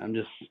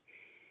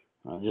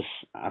 I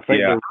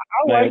think I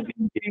like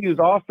TCU's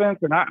offense,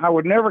 and I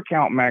would never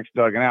count Max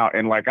Duggan out.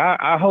 And like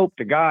I hope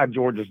to God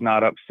Georgia's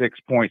not up 6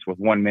 points with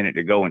 1 minute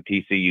to go and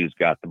TCU's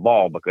got the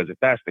ball, because if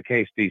that's the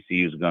case,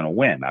 TCU's going to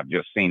win. I've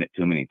just seen it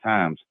too many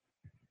times.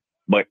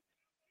 But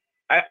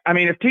I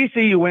mean, if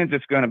TCU wins,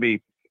 it's going to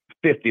be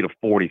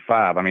 50-45.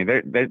 I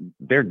mean,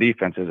 their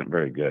defense isn't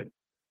very good.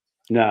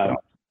 No.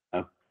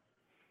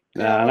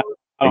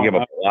 They give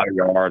up a lot of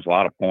yards, a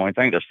lot of points.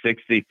 I think they're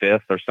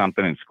 65th or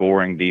something in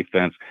scoring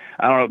defense.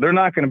 I don't know. They're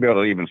not going to be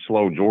able to even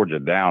slow Georgia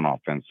down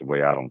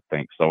offensively, I don't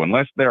think so,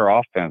 unless their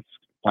offense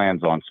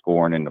plans on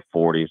scoring in the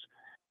 40s.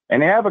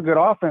 And they have a good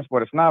offense,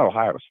 but it's not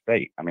Ohio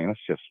State. I mean, let's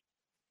just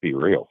be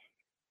real.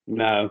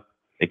 No.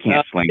 They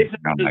can't sling it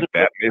down like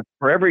that.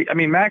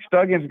 Max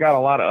Duggan's got a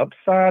lot of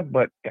upside,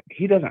 but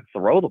he doesn't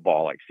throw the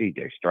ball like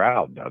C.J.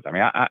 Stroud does. I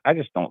mean, I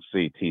just don't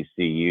see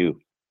TCU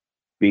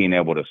being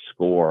able to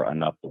score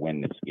enough to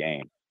win this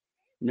game.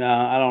 No,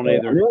 I don't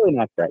either. I'm really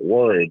not that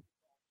worried.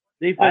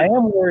 I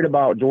am worried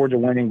about Georgia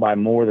winning by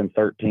more than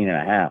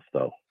 13.5,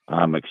 though.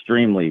 I'm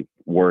extremely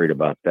worried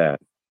about that.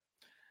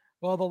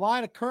 Well, the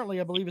line currently,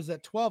 I believe, is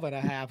at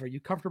 12.5. Are you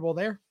comfortable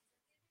there?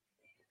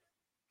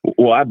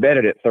 Well, I bet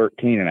it at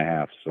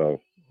 13.5, so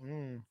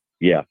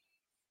yeah.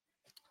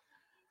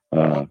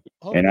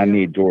 And I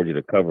need Georgia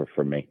to cover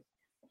for me.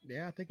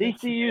 Yeah, I think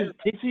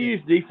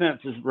TCU's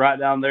defense is right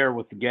down there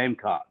with the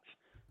Gamecocks.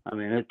 I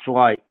mean, it's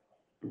like,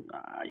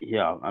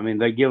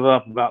 they give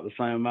up about the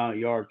same amount of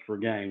yards per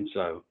game.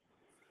 So,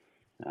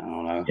 I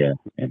don't know. Yeah,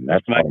 and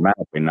that's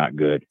automatically not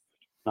good.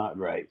 Not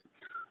great.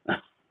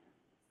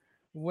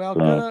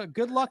 Well,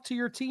 good luck to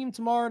your team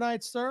tomorrow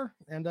night, sir.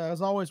 And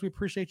as always, we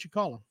appreciate you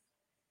calling.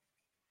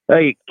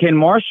 Hey, can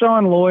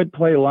Marshawn Lloyd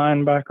play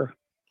linebacker?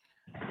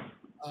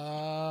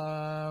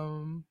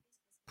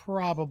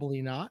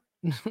 Probably not.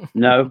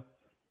 No.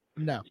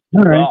 No.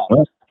 All right.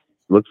 Well,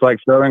 looks like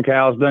Southern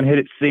Cal's done hit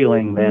its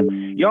ceiling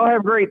then. Y'all have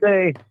a great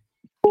day.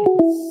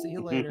 See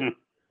you later.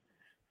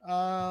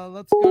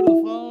 Let's go to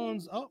the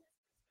phones.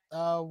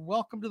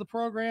 Welcome to the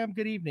program.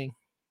 Good evening.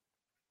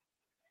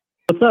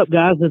 What's up,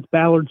 guys? It's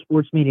Ballard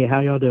Sports Media.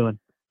 How y'all doing?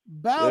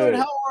 Ballard,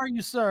 how are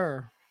you,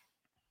 sir?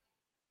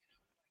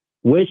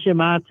 Wishing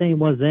my team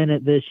was in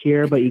it this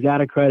year, but you got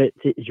to credit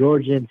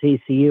Georgia and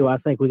TCU. I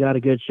think we got a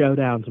good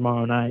showdown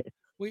tomorrow night.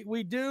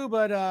 We do,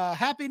 but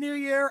Happy New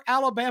Year.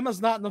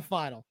 Alabama's not in the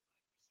final.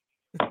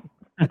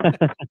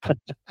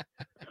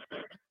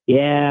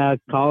 Yeah,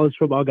 college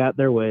football got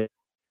their way.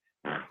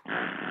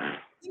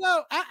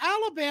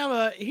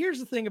 Alabama, here's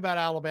the thing about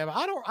Alabama.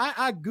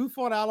 I goof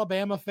on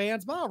Alabama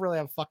fans, but I don't really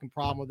have a fucking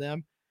problem with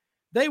them.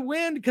 They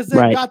win because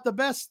they got the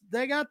best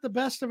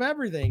of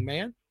everything,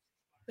 man.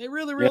 They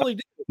really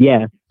do.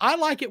 Yeah. I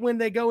like it when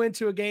they go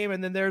into a game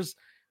and then there's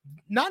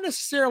not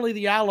necessarily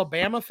the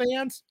Alabama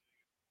fans,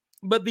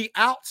 but the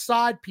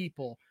outside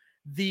people,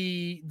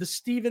 the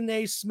Stephen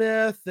A.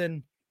 Smith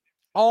and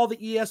all the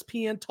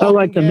ESPN talking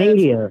like the heads.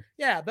 media.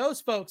 Yeah,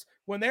 those folks,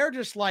 when they're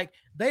just like,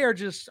 they are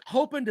just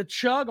hoping to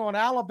chug on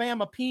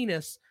Alabama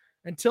penis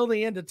until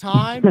the end of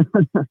time.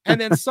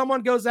 And then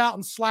someone goes out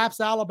and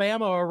slaps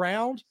Alabama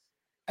around.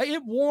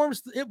 It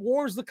warms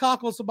the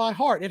cockles of my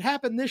heart. It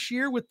happened this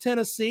year with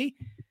Tennessee.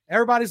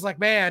 Everybody's like,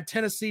 man,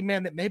 Tennessee,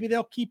 man, that maybe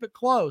they'll keep it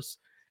close.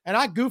 And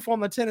I goof on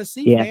the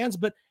Tennessee fans,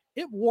 but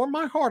it warmed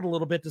my heart a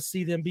little bit to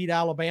see them beat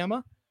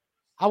Alabama.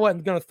 I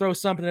wasn't going to throw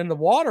something in the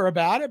water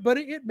about it, but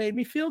it made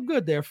me feel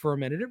good there for a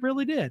minute. It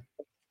really did.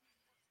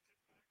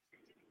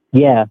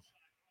 Yeah.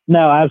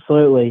 No,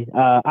 absolutely.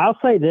 I'll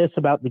say this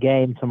about the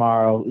game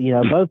tomorrow.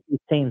 Both these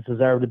teams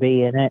deserve to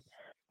be in it.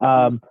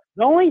 The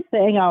only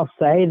thing I'll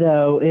say,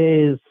 though,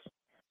 is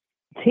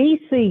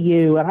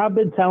TCU, and I've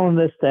been telling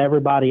this to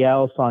everybody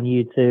else on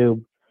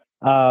YouTube,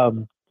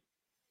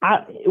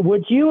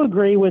 would you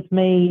agree with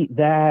me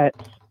that,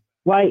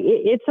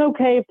 it's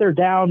okay if they're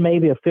down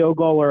maybe a field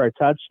goal or a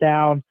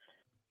touchdown,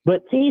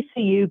 but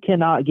TCU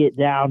cannot get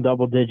down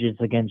double digits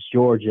against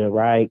Georgia,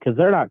 right? Because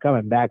they're not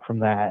coming back from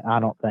that, I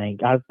don't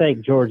think. I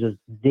think Georgia's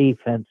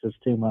defense is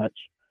too much.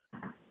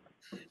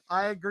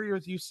 I agree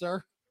with you,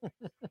 sir.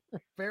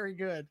 Very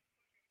good.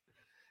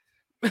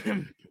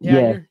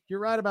 You're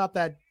right about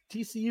that.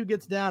 TCU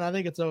gets down, I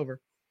think it's over.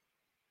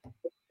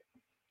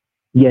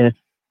 Yeah.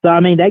 So,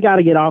 they got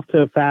to get off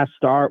to a fast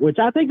start, which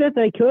I think that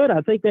they could.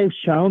 I think they've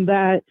shown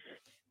that.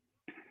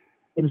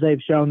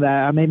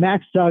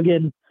 Max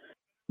Duggan,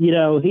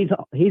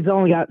 he's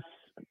only got,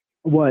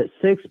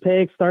 6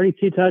 picks,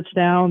 32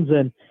 touchdowns,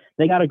 and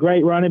they got a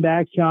great running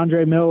back,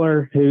 Keandre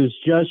Miller, who's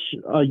just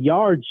a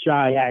yard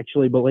shy,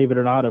 actually, believe it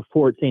or not, of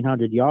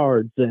 1,400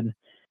 yards. And,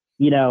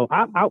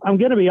 I'm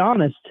going to be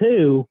honest,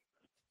 too.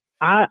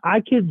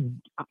 I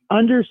could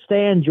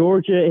understand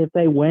Georgia if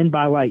they win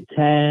by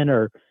 10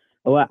 or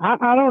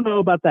I don't know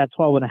about that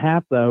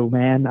 12.5 though,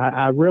 man.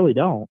 I really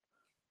don't.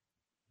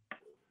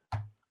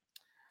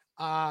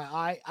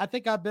 I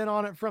think I've been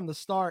on it from the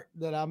start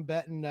that I'm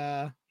betting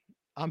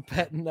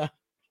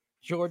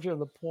Georgia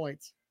and the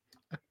points.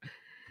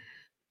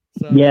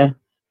 So yeah.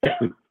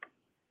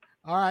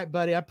 All right,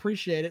 buddy. I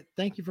appreciate it.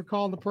 Thank you for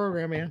calling the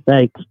program, man.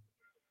 Thanks.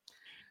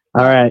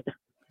 All right.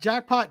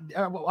 Jackpot,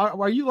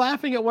 are you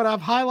laughing at what I've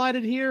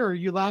highlighted here, or are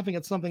you laughing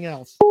at something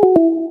else?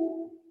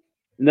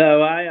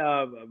 No,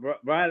 I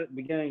right at the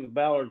beginning of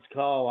Ballard's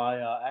call, I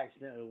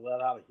accidentally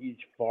let out a huge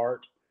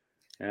fart.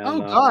 And, oh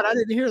God, I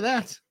didn't hear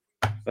that.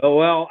 Oh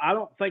well, I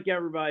don't think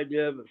everybody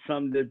did, but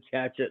some did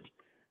catch it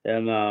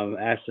and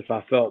asked if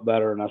I felt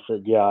better, and I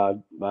said, "Yeah,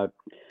 my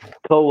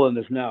colon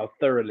is now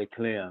thoroughly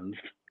cleansed."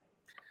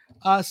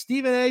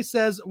 Stephen A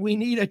says we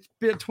need a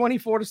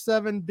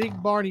 24/7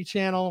 Big Barney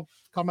channel.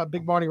 Talking about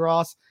Big Barney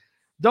Ross.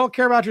 Don't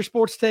care about your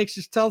sports takes.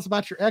 Just tell us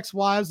about your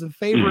ex-wives and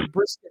favorite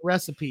brisket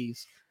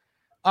recipes.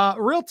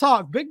 Real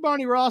talk. Big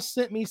Barney Ross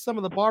sent me some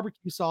of the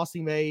barbecue sauce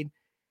he made.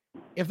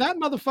 If that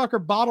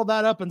motherfucker bottled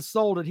that up and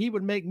sold it, he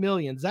would make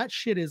millions. That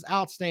shit is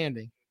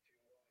outstanding.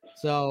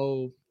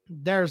 So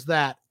there's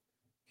that.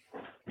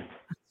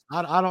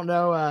 I don't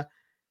know.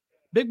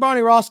 Big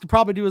Barney Ross could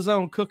probably do his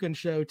own cooking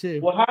show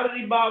too. Well, how did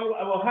he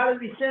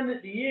send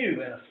it to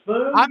you? In a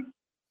spoon?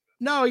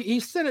 No, he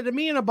sent it to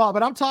me in a bottle,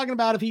 but I'm talking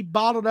about if he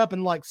bottled up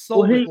and like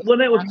sold it.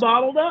 When it was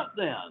bottled up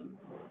then.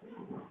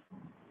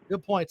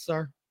 Good point,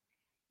 sir.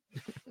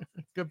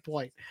 Good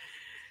point.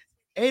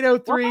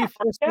 803. Cats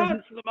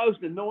are the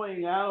most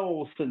annoying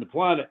animals in the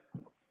planet.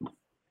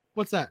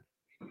 What's that?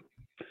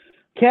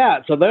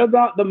 Cats. So they're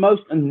not the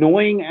most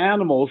annoying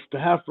animals to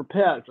have for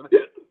pets.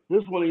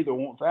 This one either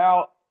wants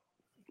out,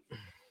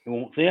 he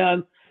wants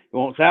in, he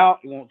wants out,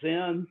 he wants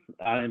in.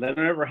 I mean, they're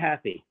never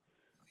happy.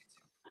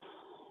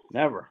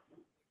 Never.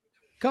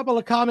 Couple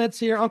of comments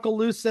here. Uncle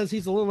Lou says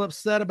he's a little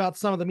upset about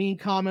some of the mean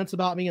comments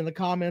about me in the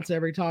comments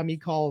every time he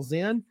calls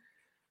in.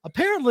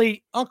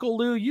 Apparently, Uncle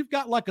Lou, you've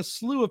got like a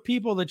slew of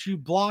people that you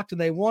blocked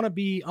and they want to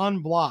be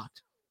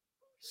unblocked.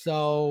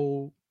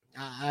 So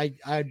I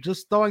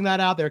just throwing that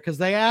out there because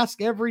they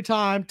ask every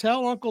time,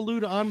 tell Uncle Lou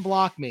to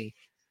unblock me.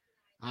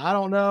 I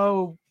don't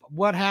know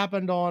what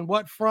happened on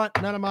what front,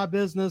 none of my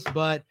business,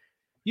 but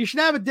you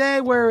should have a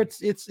day where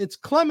it's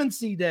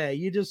clemency day.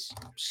 You just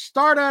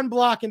start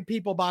unblocking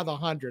people by the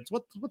hundreds.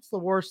 What's the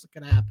worst that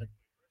can happen?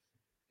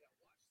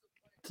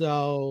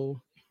 So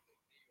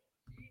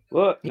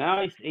look,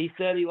 now he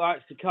said he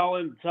likes to call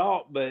him to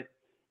talk, but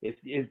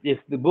if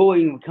the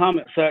bullying in the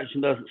comment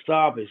section doesn't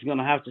stop, he's going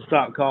to have to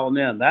stop calling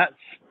in.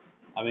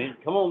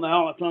 Come on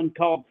now, it's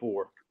uncalled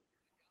for.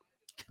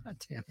 God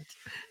damn it!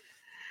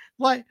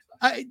 Like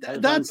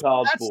that's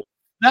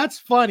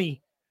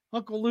funny.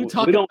 Uncle Lou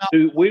talking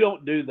we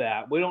don't do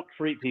that. We don't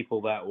treat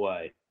people that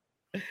way.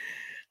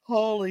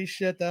 Holy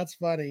shit, that's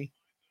funny.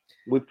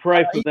 We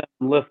pray for them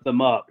and lift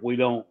them up. We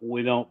don't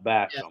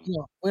bash them.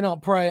 No, we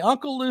don't pray.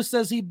 Uncle Lou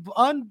says he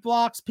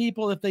unblocks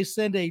people if they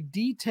send a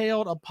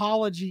detailed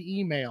apology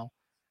email.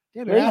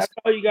 Damn, that's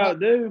all you got to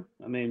do.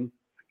 I mean,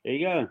 there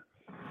you go.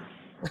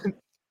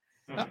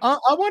 I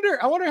wonder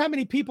how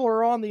many people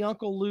are on the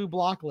Uncle Lou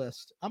block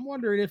list. I'm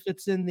wondering if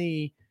it's in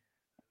the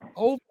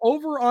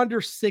over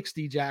under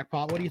 60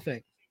 jackpot. What do you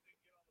think?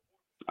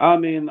 I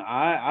mean,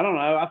 I don't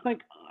know.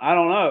 I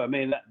don't know. I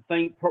mean, that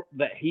thing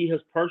that he has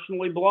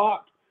personally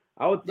blocked,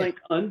 I would think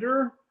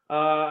under.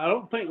 I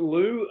don't think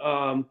Lou.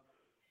 I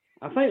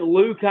think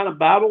Lou kind of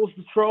battles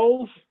the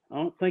trolls. I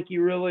don't think he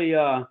really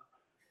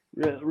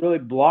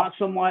blocks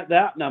them like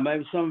that. Now,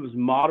 maybe some of his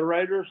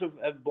moderators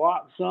have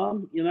blocked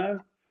some,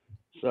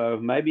 So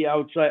maybe I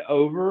would say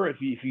over if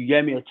you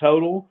gave me a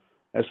total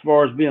as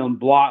far as being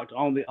blocked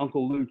on the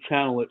Uncle Lou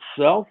channel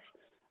itself.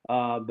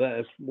 But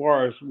as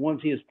far as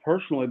ones he has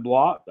personally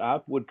blocked, I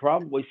would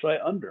probably say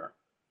under.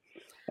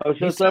 Oh,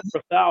 so it's over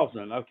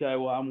 1,000. Okay,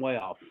 well, I'm way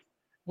off.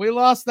 We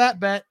lost that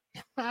bet.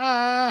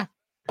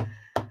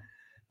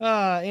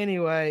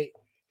 Anyway,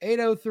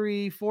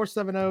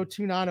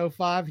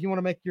 803-470-2905. If you want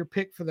to make your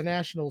pick for the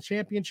national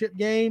championship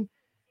game,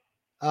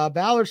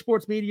 Ballard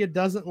Sports Media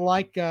doesn't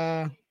like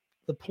the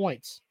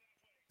points.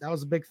 That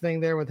was a big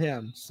thing there with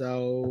him.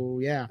 So,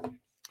 yeah.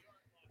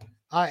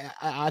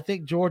 I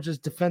think Georgia's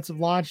defensive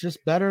line is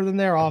just better than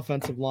their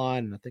offensive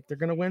line. I think they're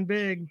going to win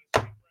big.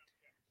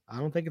 I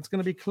don't think it's going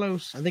to be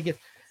close. I think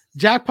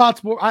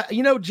Jackpot's more.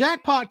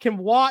 Jackpot can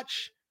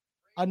watch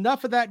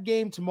enough of that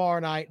game tomorrow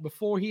night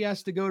before he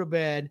has to go to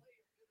bed.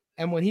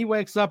 And when he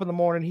wakes up in the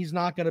morning, he's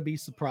not going to be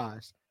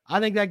surprised. I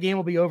think that game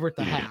will be over at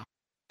the half.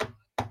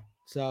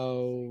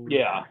 So,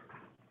 yeah.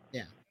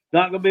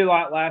 Not going to be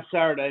like last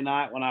Saturday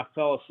night when I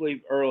fell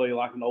asleep early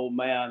like an old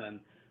man and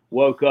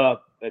woke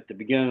up at the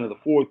beginning of the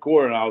fourth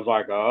quarter, and I was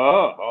like,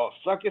 oh,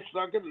 suck it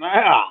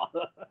now.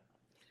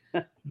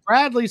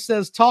 Bradley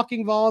says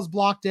Talking Vols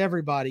blocked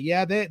everybody.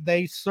 Yeah,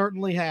 they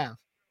certainly have.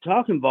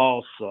 Talking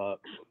Vols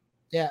sucks.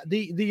 Yeah,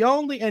 the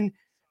only and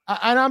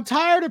I'm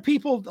tired of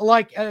people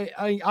like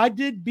I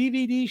did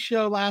BVD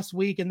show last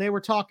week, and they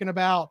were talking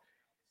about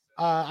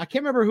I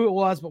can't remember who it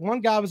was, but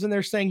one guy was in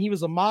there saying he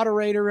was a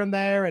moderator in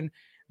there, and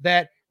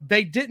that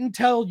they didn't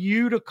tell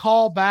you to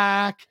call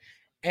back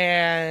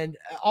and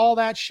all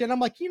that shit. I'm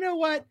like, you know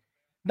what?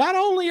 Not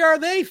only are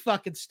they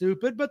fucking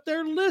stupid, but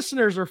their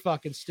listeners are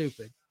fucking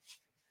stupid.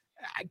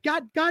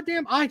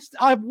 Goddamn, I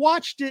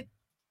watched it.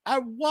 I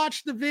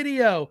watched the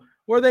video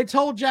where they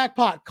told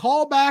Jackpot,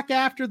 call back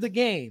after the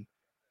game.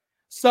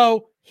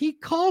 So He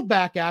called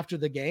back after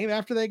the game,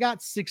 after they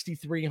got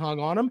 63 hung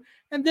on him,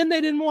 and then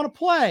they didn't want to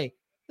play.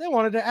 They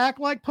wanted to act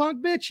like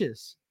punk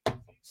bitches.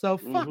 So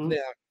fuck them.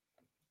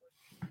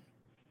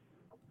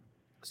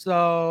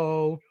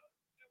 So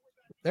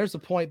there's a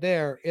point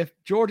there. If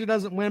Georgia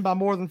doesn't win by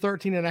more than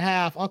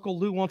 13.5, Uncle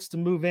Lou wants to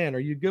move in. Are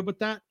you good with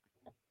that?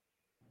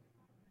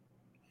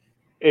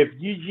 If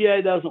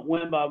UGA doesn't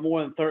win by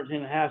more than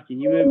 13.5,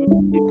 can you move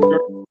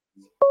in?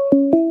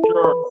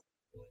 Sure.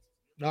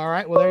 All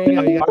right. Well, there you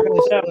go. You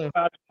got to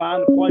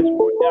find a place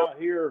for it out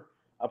here.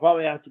 I'll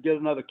probably have to get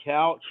another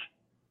couch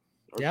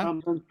or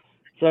something.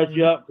 Set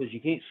you up because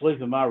you can't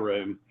sleep in my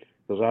room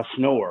because I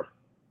snore.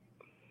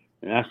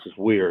 And that's just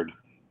weird.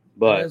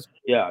 But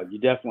yeah, you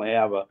definitely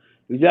have a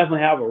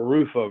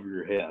roof over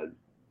your head.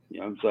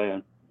 You know what I'm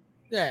saying?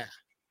 Yeah.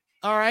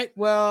 All right.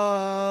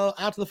 Well,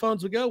 out to the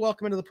phones we go.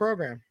 Welcome into the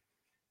program.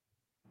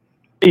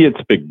 Hey,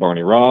 it's Big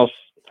Barney Ross.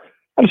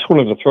 I just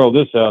wanted to throw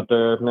this out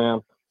there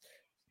now.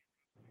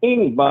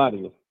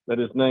 Anybody that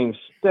is named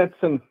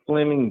Stetson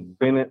Fleming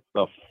Bennett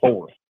the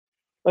Fourth,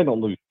 they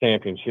don't lose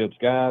championships,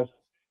 guys.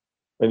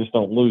 They just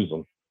don't lose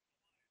them.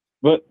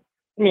 But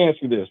let me ask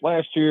you this.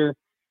 Last year,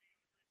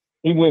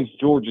 he wins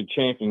Georgia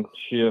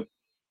championship.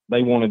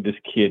 They wanted this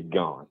kid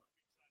gone.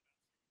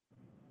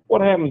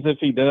 What happens if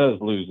he does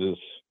lose this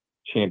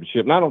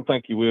championship? And I don't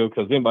think he will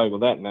because anybody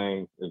with that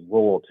name is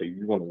royalty.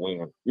 You're going to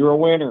win. You're a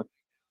winner.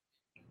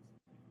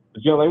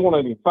 But, they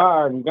wanted him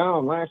fired and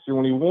gone last year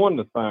when he won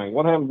the thing.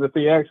 What happens if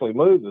he actually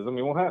loses? I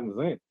mean, what happens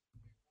then?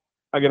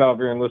 I get off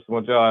here and listen to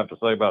what y'all have to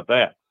say about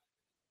that.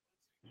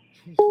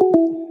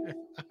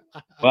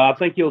 Well, I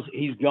think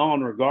he's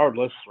gone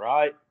regardless,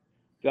 right?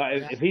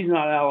 If he's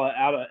not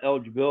out of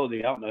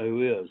eligibility, I don't know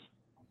who is.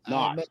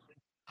 Not.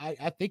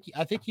 I think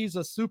he's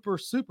a super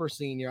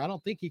senior. I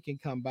don't think he can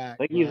come back.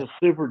 I think he's a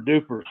super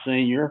duper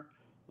senior,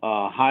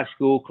 high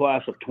school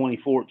class of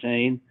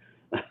 2014.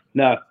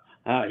 No,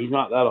 he's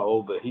not that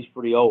old, but he's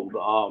pretty old.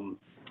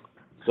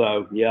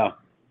 So yeah,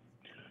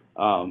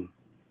 I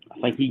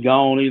think he's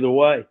gone either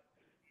way.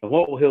 And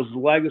what will his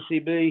legacy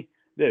be?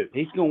 Dude,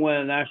 he's going to win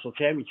a national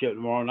championship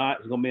tomorrow night.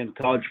 He's going to be in the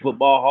College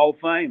Football Hall of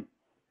Fame.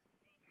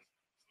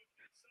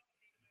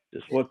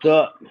 Just what's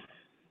up. I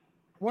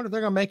wonder if they're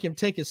going to make him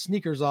take his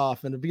sneakers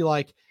off and it'd be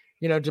like,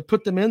 to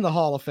put them in the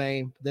Hall of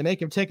Fame. They make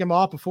him take them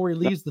off before he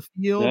leaves the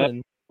field. Yeah,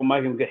 and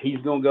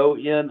he's going to go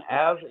in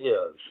as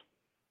is.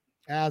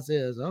 As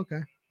is.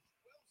 Okay.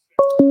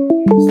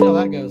 Let's see how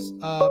that goes.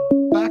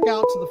 Back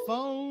out to the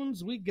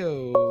phones we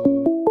go.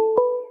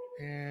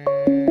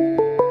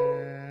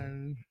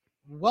 And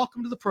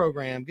welcome to the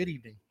program. Good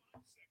evening.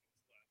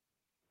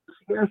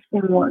 You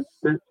asking what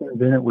Stetson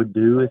Bennett would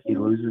do if he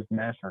loses the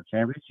national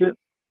championship?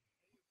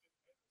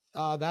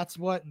 That's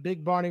what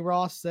Big Barney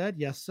Ross said.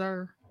 Yes,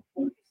 sir.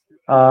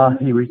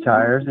 He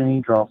retires and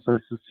he draws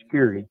Social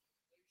Security.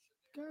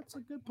 That's a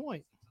good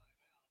point.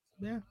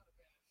 Yeah.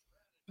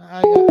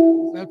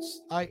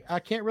 I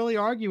can't really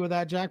argue with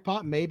that,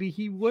 Jackpot. Maybe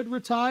he would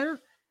retire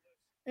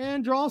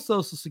and draw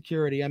Social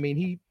Security. I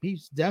mean,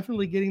 he's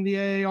definitely getting the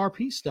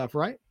AARP stuff,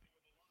 right?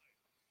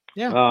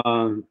 Yeah.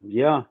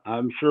 Yeah,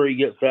 I'm sure he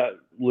gets that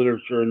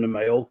literature in the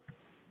mail.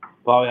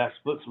 Probably has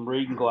to put some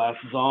reading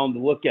glasses on to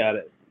look at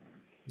it.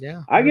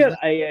 Yeah. I get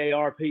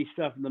AARP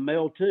stuff in the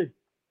mail too.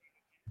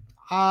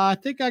 I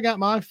think I got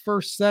my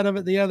first set of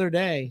it the other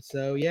day.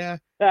 So yeah.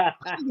 I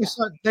think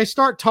they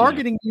start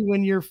targeting you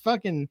when you're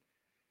fucking.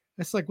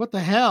 It's like, what the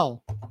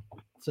hell?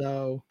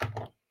 So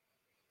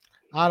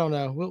I don't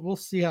know. We'll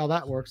see how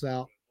that works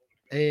out.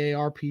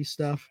 AARP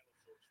stuff.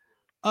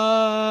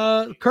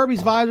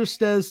 Kirby's Visor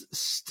says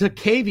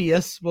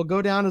Stacavius will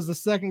go down as the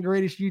second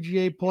greatest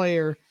UGA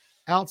player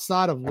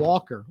outside of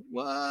Walker.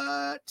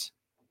 What?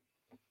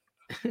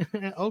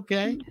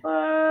 Okay.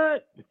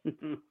 What?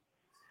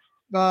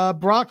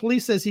 Brock Lee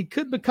says he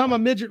could become a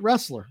midget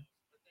wrestler.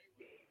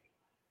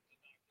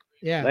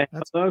 Yeah.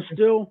 That's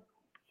still.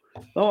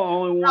 The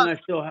only one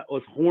that still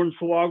was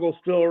Hornswoggle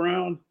still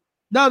around.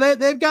 No,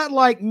 they've got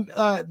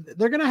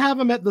they're gonna have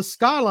them at the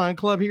Skyline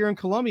Club here in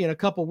Columbia in a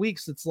couple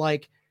weeks. It's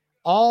like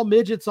all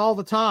midgets all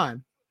the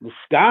time. The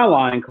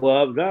Skyline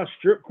Club, is that a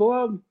strip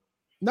club?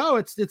 No,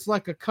 it's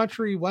like a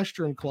country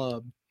western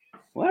club.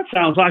 Well, that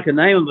sounds like the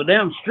name of a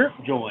damn strip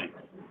joint.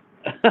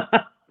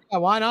 Yeah,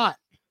 why not?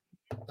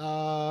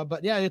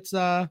 But yeah, it's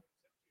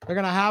they're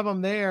gonna have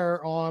them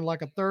there on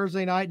like a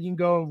Thursday night. You can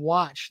go and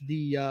watch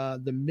the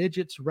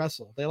midgets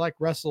wrestle. They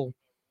wrestle.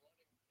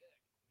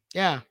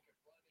 Yeah,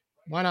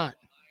 why not?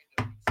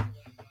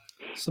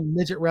 Some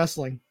midget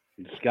wrestling.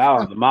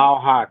 Skyline, the Mile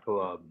High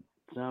Club.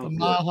 Sounds the good.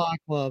 Mile High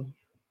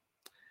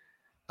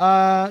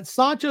Club.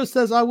 Sancho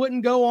says I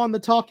wouldn't go on the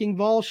Talking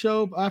Vol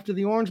show after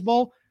the Orange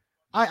Bowl.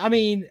 I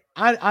mean,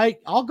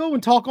 I'll go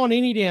and talk on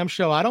any damn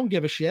show. I don't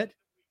give a shit.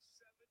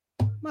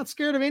 I'm not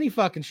scared of any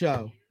fucking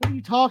show. What are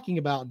you talking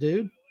about,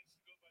 dude?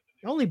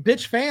 The only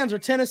bitch fans are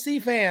Tennessee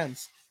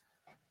fans.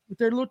 With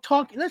their little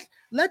talk.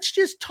 Let's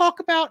just talk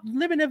about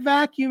living in a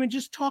vacuum and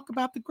just talk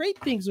about the great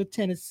things with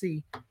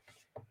Tennessee.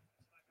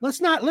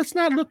 Let's not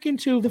look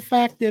into the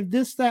fact that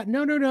this, that.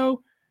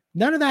 No.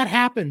 None of that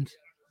happened.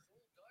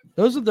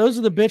 Those are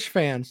the bitch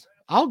fans.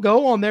 I'll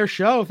go on their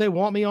show if they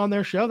want me on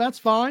their show. That's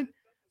fine.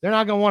 They're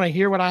not going to want to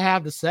hear what I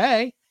have to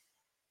say.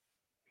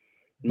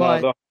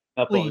 But no,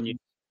 up on you.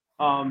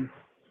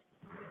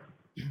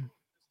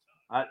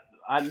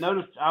 I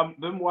noticed I've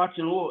been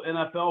watching a little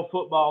NFL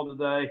football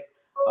today.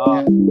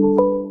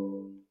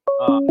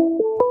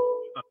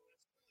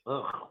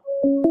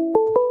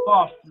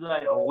 Lost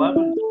today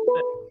 11-6.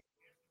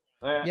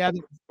 Yeah,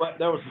 but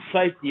there was a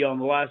safety on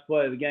the last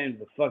play of the game,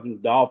 the fucking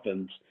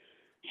Dolphins.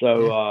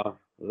 So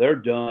they're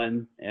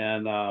done.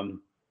 And I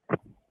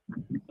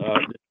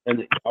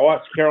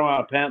watched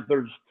Carolina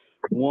Panthers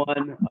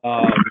won,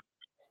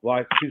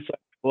 like 2 seconds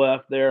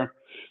left there.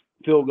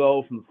 Field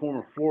goal from the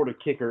former Florida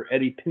kicker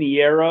Eddie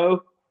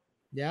Pinheiro.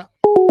 Yeah.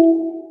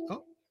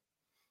 Oh,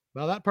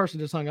 well, that person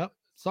just hung up.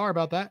 Sorry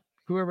about that.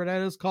 Whoever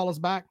that is, call us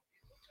back.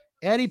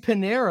 Eddie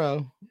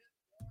Pinheiro.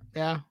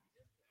 Yeah.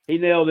 He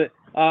nailed it.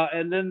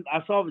 And then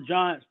I saw the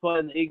Giants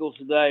playing the Eagles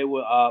today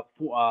with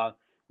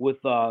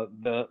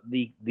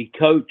the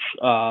coach.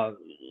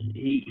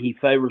 He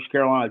favors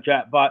Carolina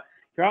Jackpot.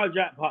 Carolina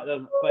Jackpot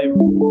doesn't favor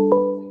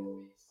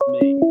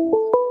me.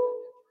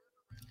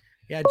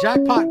 Yeah,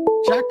 Jackpot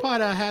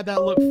had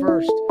that look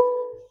first.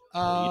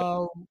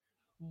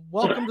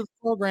 Welcome to the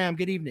program.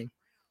 Good evening.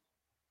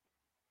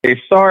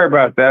 Hey, sorry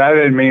about that. I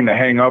didn't mean to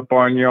hang up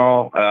on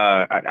y'all.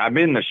 I'm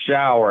in the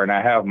shower and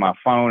I have my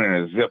phone in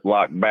a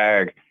Ziploc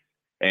bag,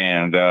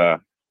 and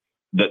the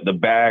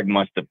bag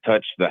must have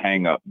touched the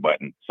hang up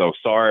button. So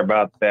sorry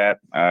about that.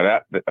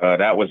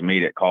 That was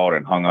me that called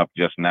and hung up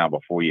just now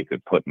before you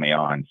could put me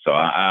on. So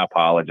I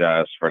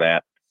apologize for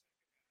that.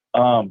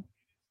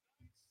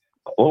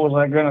 What was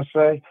I going to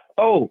say?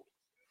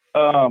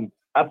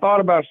 I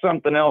thought about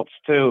something else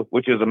too,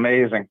 which is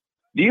amazing.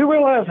 Do you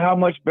realize how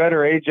much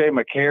better A.J.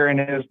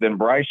 McCarron is than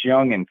Bryce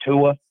Young and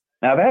Tua?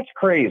 Now that's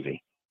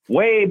crazy.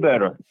 Way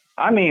better.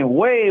 I mean,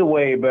 way,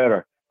 way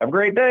better. Have a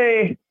great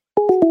day.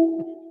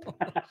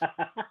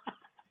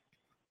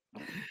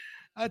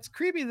 It's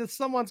creepy that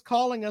someone's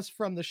calling us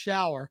from the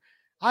shower.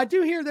 I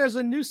do hear there's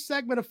a new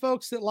segment of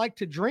folks that like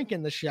to drink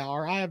in the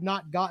shower. I have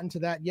not gotten to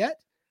that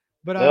yet,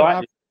 but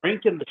I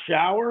drink in the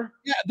shower.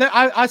 Yeah,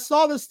 I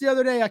saw this the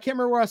other day. I can't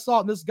remember where I saw it.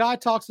 And this guy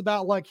talks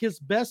about like his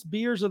best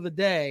beers of the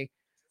day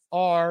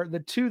are the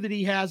 2 that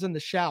he has in the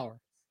shower.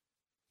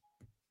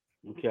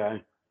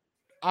 Okay.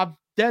 I'm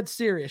dead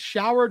serious.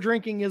 Shower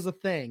drinking is a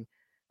thing.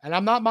 And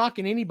I'm not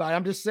mocking anybody.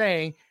 I'm just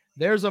saying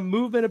there's a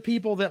movement of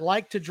people that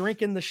like to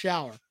drink in the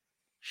shower.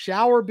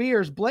 Shower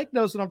beers. Blake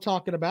knows what I'm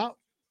talking about.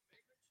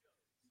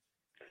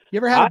 You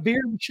ever had a beer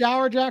in the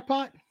shower,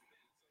 Jackpot?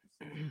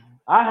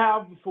 I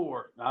have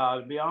before.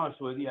 To be honest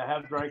with you, I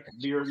have drank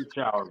beer in the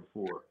shower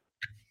before.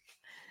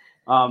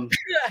 I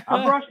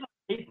brush my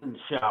teeth in the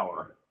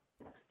shower.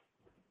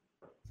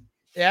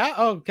 Yeah.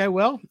 Okay.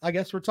 Well, I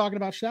guess we're talking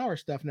about shower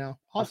stuff now.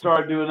 Awesome. I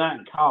started doing that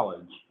in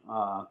college.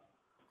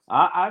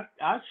 I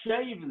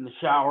shave in the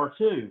shower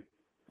too.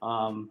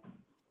 I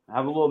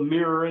have a little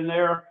mirror in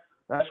there.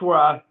 That's where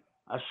I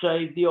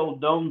shave the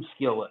old dome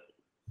skillet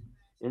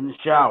in the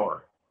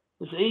shower.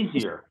 It's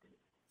easier.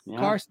 Yeah.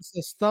 Carson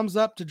says thumbs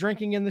up to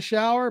drinking in the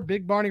shower.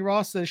 Big Barney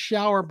Ross says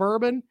shower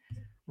bourbon.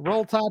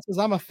 Roll Tide says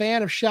I'm a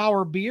fan of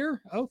shower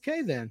beer.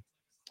 Okay, then.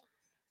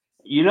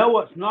 You know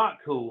what's not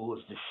cool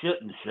is to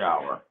shit in the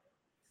shower.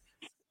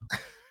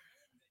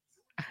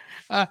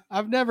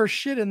 I've never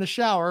shit in the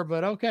shower,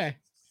 but okay.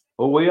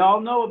 Well, we all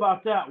know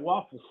about that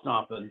waffle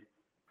stomping.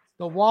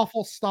 The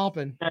waffle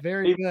stomping.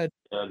 Very good.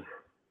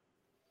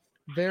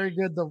 Very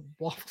good. The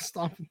waffle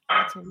stomping.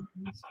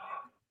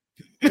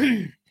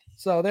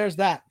 So there's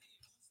that.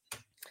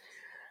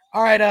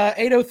 All right.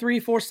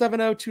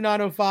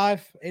 803-470-2905.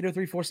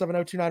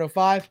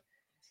 803-470-2905. If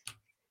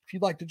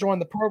you'd like to join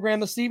the program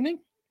this evening.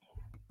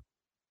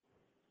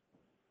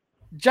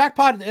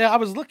 Jackpot, I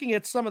was looking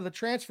at some of the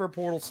transfer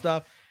portal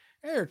stuff.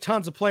 There are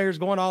tons of players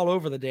going all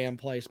over the damn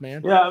place,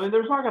 man. Yeah, I mean,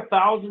 there's like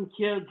 1,000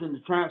 kids in the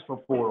transfer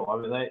portal. I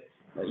mean,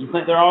 you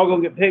think they're all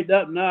going to get picked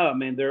up? No, I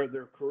mean, their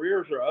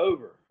careers are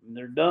over and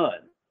they're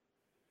done.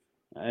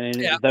 I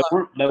mean, they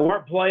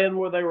weren't playing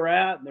where they were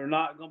at, and they're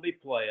not going to be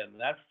playing.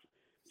 That's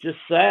just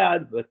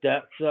sad, but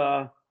that's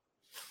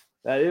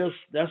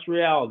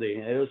reality.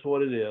 It is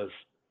what it is.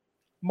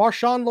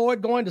 Marshawn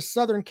Lloyd going to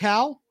Southern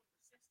Cal.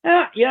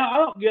 Yeah, I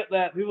don't get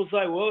that. People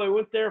say, well, they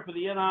went there for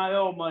the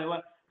NIL money.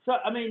 So,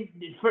 I mean,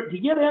 to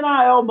get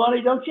NIL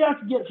money, don't you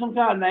have to get some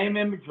kind of name,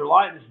 image, or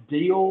likeness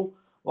deal,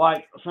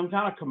 like some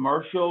kind of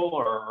commercial,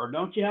 or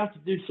don't you have to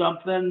do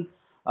something,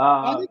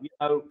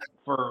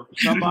 for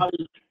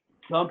somebody's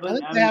something? I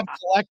think they have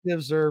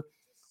collectives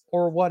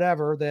or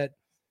whatever that.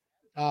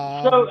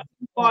 So,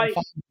 like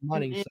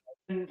money.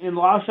 In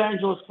Los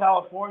Angeles,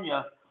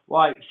 California,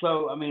 what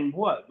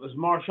was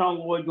Marshawn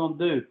Lloyd going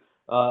to do?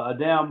 A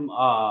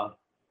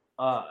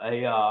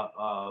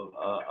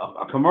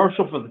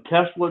commercial for the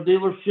Tesla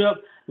dealership. I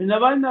mean,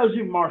 nobody knows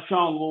who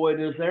Marshawn Lloyd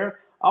is there.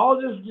 All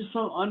this is just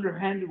some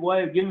underhanded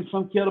way of giving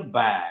some kid a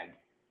bag.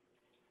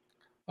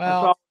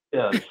 Well,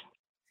 that's all it is.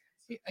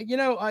 You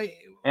know, I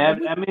hate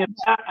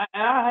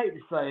to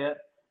say it,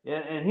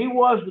 and he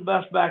was the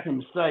best back in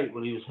the state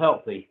when he was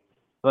healthy,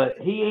 but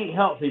he ain't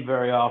healthy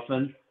very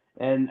often.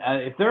 And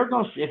if they're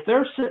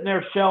sitting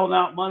there shelling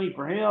out money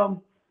for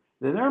him,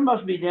 then there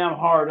must be damn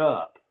hard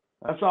up.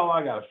 That's all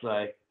I gotta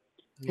say.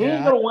 He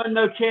ain't gonna win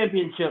no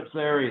championships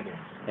there either,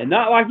 and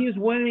not like he was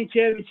winning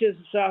championships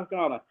in South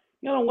Carolina.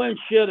 You're gonna win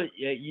shit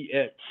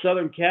at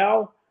Southern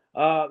Cal.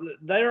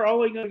 They're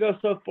only gonna go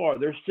so far.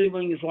 Their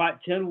ceiling is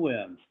like 10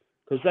 wins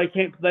because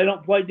they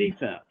don't play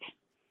defense.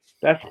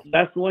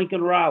 That's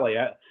Lincoln Riley.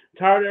 I'm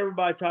tired of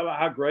everybody talking about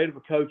how great of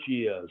a coach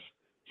he is.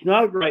 He's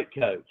not a great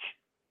coach.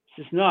 It's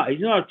just not.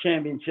 He's not a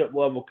championship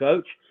level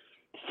coach.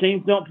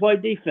 Teams don't play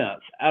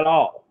defense at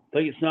all. I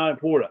think it's not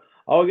important.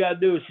 All we got to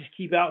do is just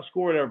keep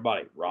outscoring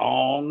everybody.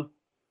 Wrong.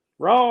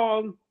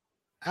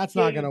 That's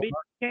not going to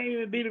work. Can't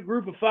even beat a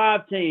group of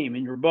 5 team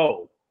in your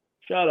bowl.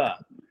 Shut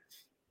up.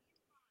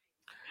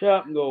 Shut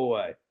up and go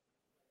away.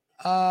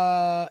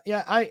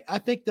 Yeah, I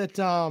think that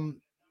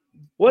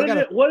what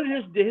did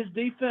his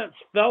defense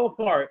fell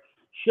apart,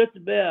 shit the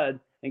bed,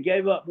 and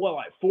gave up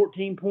like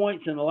 14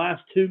 points in the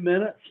last 2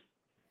 minutes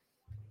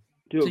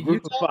to a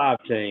group of 5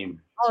 team.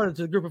 Oh,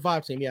 to a group of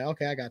 5 team. Yeah,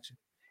 okay, I got you.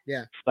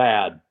 Yeah.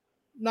 Bad.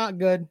 Not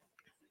good.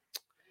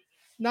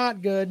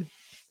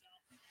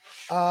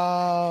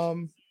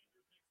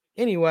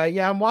 Anyway,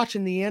 yeah, I'm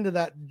watching the end of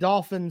that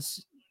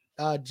Dolphins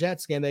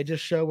Jets game. They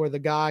just show where the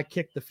guy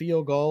kicked the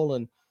field goal,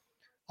 and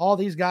all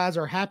these guys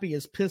are happy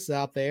as piss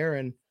out there.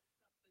 And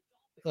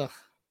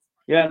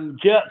yeah, and the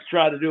Jets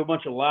tried to do a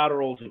bunch of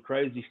laterals and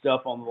crazy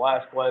stuff on the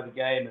last play of the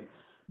game, and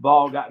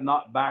ball got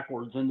knocked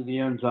backwards into the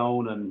end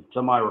zone, and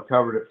somebody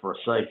recovered it for a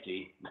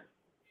safety.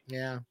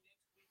 Yeah.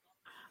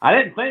 I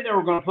didn't think they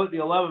were going to put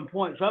the 11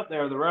 points up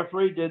there. The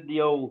referee did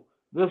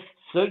this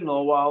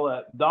signal while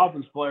the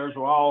Dolphins players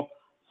were all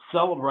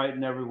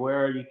celebrating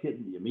everywhere.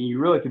 You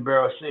really could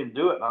barely see him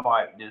do it. And I'm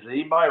like, does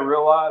anybody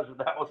realize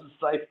that was a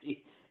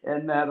safety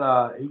and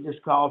that he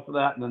just called for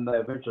that, and then they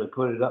eventually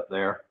put it up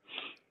there?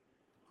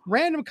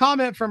 Random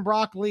comment from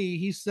Brock Lee.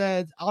 He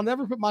said, I'll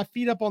never put my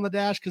feet up on the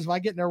dash because if I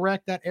get in a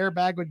wreck, that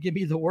airbag would give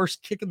me the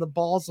worst kick in the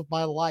balls of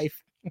my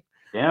life.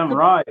 Damn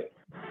right.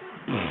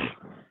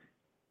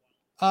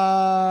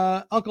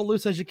 Uncle Lou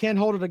says you can't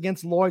hold it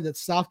against Lloyd that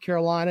South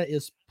Carolina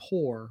is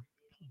poor.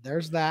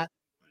 There's that.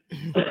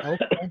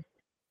 Okay.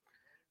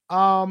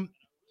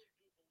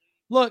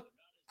 Look,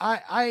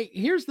 I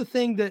here's the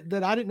thing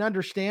that I didn't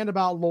understand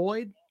about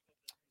Lloyd.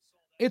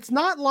 It's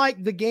not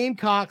like the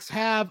Gamecocks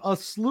have a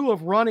slew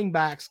of running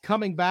backs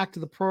coming back to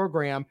the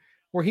program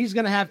where he's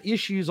going to have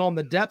issues on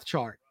the depth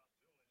chart.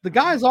 The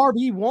guy's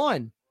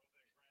RB1.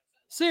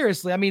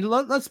 Seriously, I mean,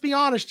 let's be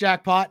honest,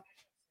 Jackpot.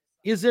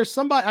 Is there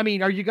somebody, I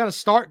mean, are you going to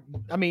start,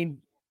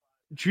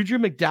 Juju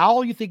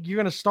McDowell, you think you're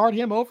going to start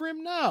him over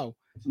him? No.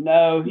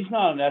 No, he's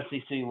not an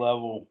SEC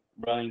level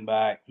running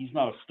back. He's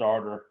not a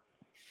starter.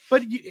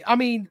 But,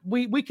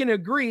 we can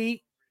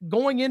agree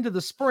going into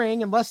the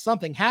spring, unless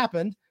something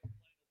happened,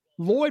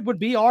 Lloyd would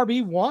be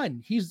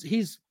RB1.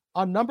 He's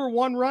a number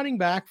 1 running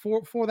back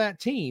for that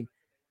team.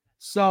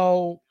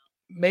 So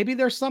maybe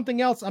there's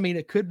something else. I mean,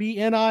 it could be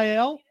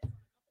NIL.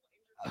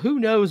 Who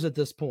knows at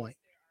this point?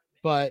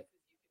 But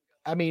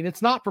I mean,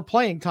 it's not for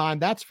playing time.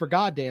 That's for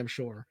goddamn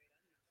sure.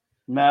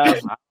 No, I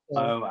don't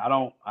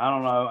know. I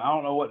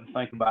don't know what to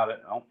think about it.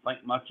 I don't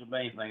think much of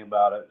anything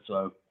about it.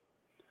 So,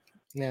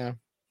 yeah.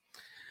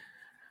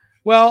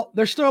 Well,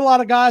 there's still a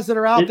lot of guys that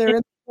are out there in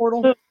the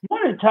portal.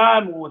 One at a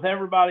time with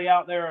everybody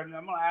out there, and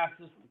I'm going to ask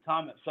this in the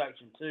comment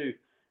section too.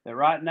 That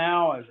right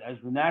now, as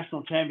the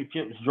national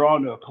championship is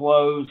drawing to a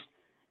close,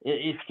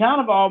 it's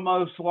kind of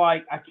almost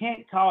like I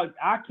can't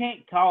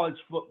college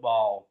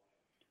football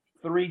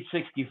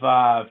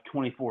 365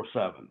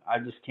 24/7. I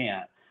just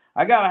can't.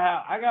 I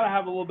gotta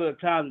have a little bit of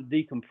time to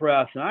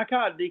decompress, and I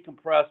kind of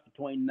decompress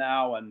between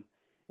now and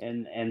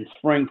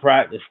spring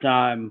practice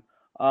time.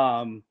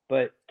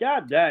 But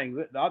god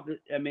dang,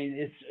 I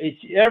mean,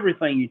 it's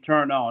everything you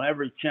turn on,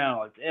 every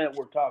channel.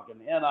 We're talking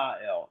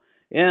NIL,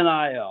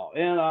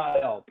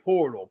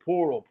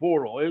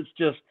 portal. It's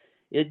just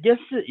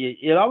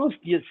it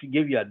almost gets to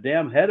give you a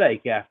damn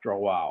headache after a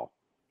while.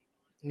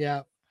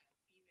 Yeah.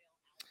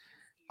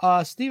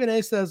 Stephen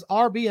A says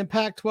RB in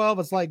Pac-12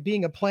 is like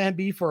being a plan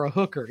B for a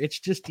hooker. It's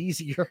just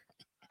easier.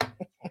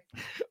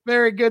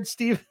 Very good,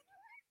 Steve.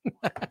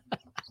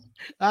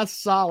 That's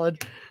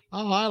solid.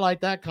 I'll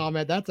highlight that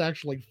comment. That's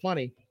actually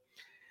funny.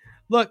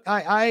 Look,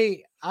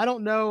 I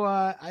don't know.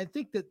 I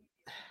think that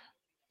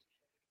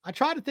I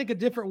try to think of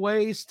different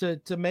ways to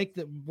make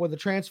where the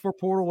transfer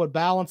portal would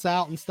balance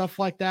out and stuff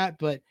like that,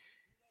 but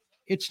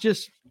it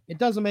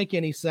doesn't make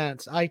any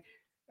sense. One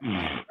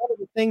of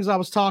the things I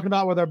was talking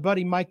about with our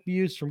buddy Mike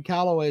Buse from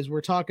Callaway's, we're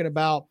talking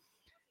about,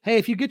 hey,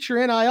 if you get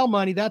your NIL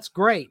money, that's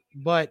great,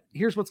 but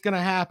here's what's going to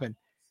happen.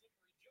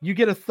 You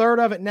get a third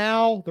of it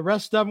now. The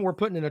rest of them we're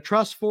putting in a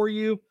trust for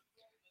you.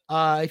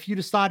 If you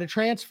decide to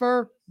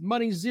transfer,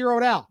 money's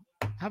zeroed out.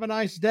 Have a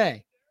nice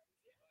day.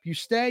 If you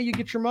stay, you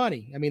get your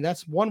money. I mean,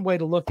 that's one way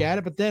to look at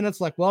it, but then it's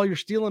like, well, you're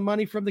stealing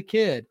money from the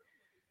kid.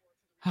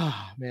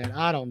 Oh, man,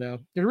 I don't know.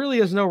 There really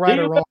is no right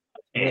or wrong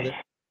with it.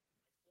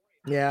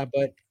 Yeah,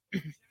 but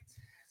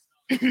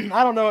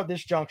I don't know at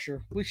this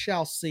juncture. We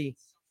shall see.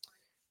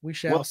 We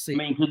shall see. I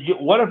mean,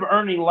 what if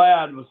Ernie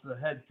Ladd was the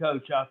head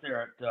coach out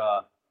there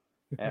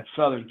at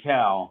Southern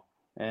Cal,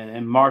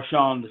 and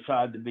Marshawn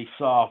decided to be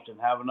soft and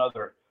have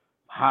another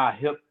high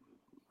hip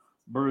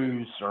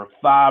bruise or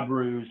thigh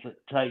bruise that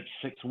takes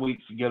 6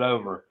 weeks to get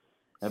over?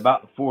 And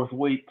about the fourth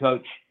week,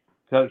 Coach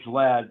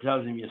Ladd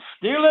tells him, "You're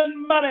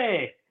stealing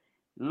money,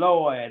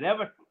 Lloyd.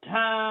 Every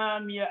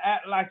time you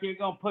act like you're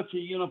going to put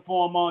your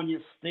uniform on,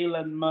 you're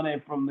stealing money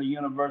from the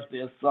University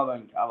of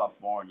Southern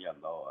California,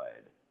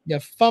 Lloyd. You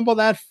fumble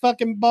that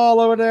fucking ball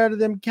over there to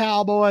them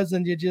Cowboys,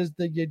 and you're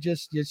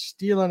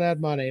stealing that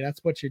money.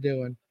 That's what you're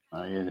doing."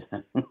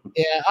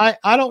 Yeah,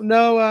 I don't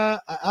know.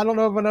 I don't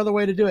know of another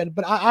way to do it,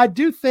 but I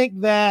do think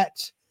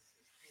that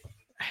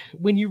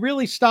when you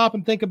really stop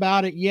and think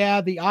about it,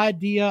 yeah, the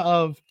idea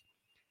of,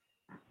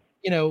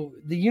 the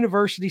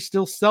university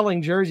still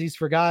selling jerseys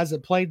for guys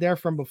that played there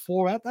from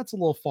before, that's a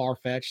little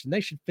far-fetched, and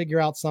they should figure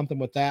out something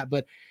with that.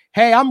 But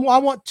hey, I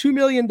want $2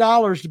 million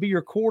to be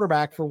your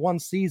quarterback for one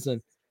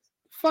season.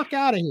 Fuck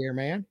out of here,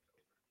 man.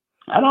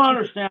 I don't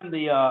understand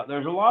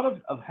there's a lot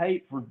of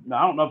hate for,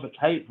 I don't know if it's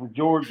hate for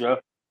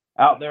Georgia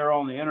out there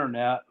on the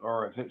internet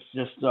or if it's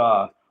just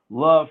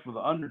love for the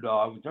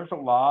underdog. But there's a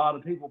lot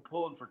of people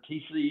pulling for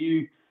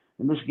TCU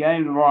in this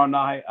game tomorrow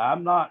night.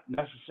 I'm not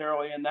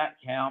necessarily in that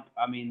camp.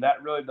 I mean,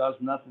 that really does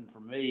nothing for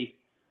me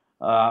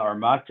or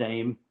my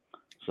team.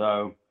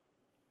 So,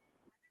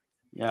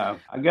 yeah,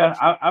 I guess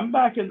I'm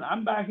back in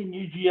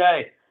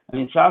UGA. I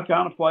mean, South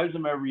Carolina plays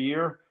them every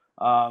year.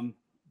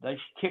 They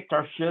kicked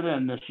our shit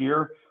in this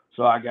year.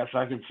 So I guess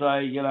I could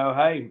say,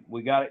 hey,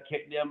 we got it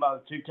kicked in by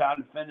the two-time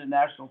defending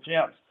national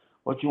champs.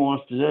 What you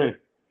want us to do?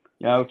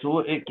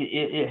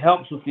 It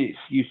helps with the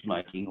excuse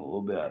making a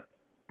little bit.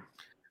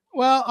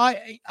 Well,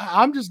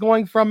 I'm just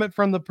going from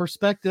the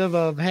perspective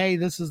of, hey,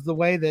 this is the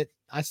way that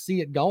I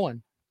see it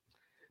going.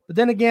 But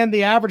then again,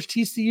 the average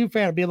TCU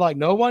fan would be like,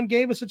 no one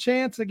gave us a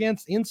chance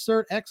against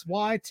insert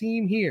XY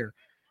team here.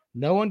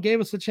 No one gave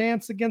us a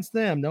chance against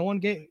them. I'm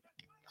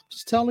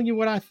just telling you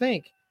what I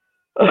think.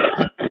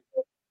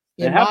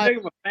 And how big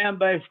of a fan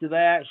base do they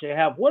actually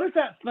have? What is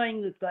that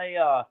thing that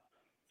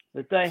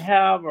they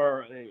have,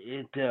 or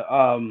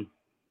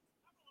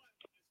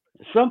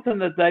something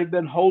that they've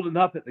been holding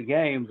up at the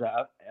games?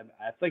 I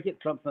think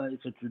it's something.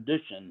 It's a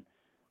tradition.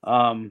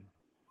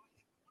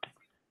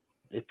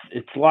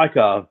 It's like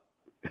a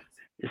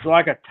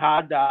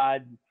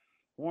tie-dyed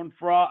horn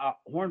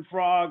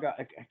frog.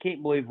 I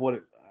can't believe I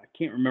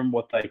can't remember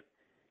what they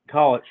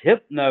call it.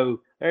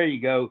 There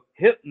you go.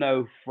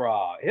 Hypno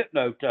frog.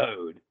 Hypno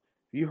toad.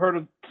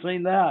 You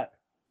seen that?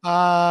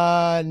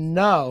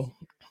 No.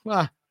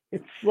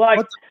 It's like,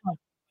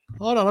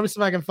 hold on, let me see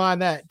if I can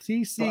find that.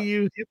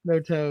 TCU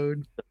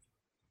Hypnotoad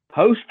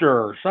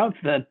poster or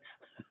something.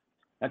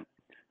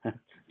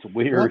 It's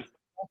weird.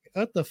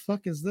 What the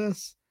fuck is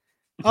this?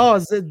 Oh,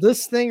 is it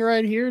this thing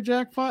right here,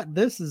 Jackpot?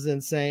 This is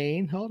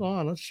insane. Hold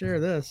on, let's share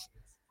this.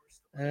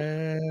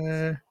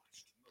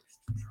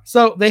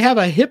 So they have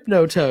a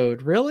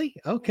Hypnotoad. Really?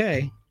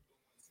 Okay.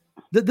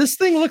 This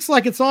thing looks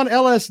like it's on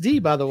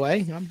LSD, by the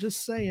way. I'm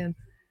just saying.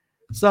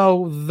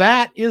 So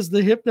that is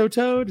the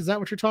Hypnotoad. Is that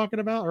what you're talking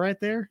about right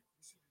there?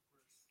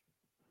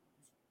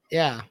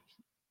 Yeah.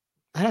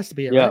 That has to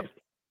be it, right?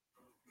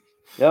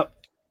 Yep.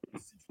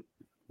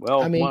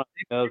 Well, I mean,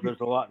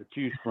 there's a lot to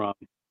choose from.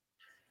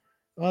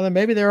 Well, then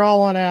maybe they're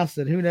all on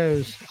acid. Who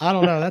knows? I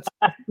don't know. That's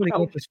pretty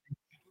interesting.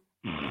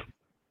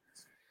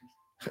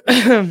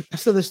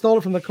 So they stole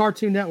it from the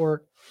Cartoon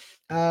Network.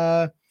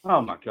 Oh,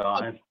 my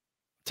God.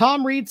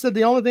 Tom Reed said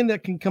the only thing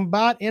that can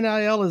combat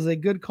NIL is a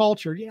good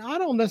culture. Yeah, I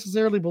don't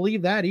necessarily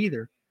believe that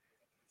either.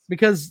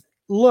 Because,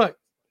 look,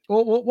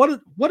 what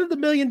did the $1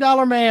 Million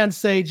Man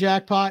say,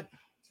 Jackpot?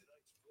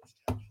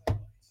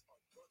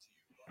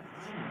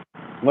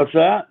 What's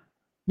that?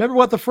 Remember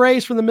what the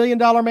phrase from the $1 Million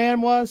Man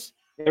was?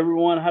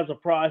 Everyone has a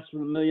price for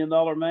the $1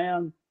 Million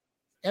Man.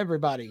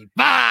 Everybody.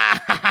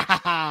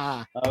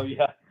 Oh,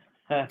 yeah.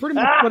 Pretty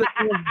much what it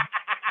is.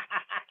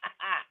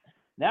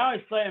 Now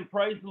he's saying,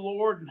 praise the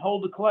Lord and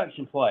hold the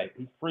collection plate.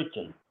 He's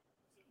preaching.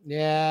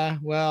 Yeah,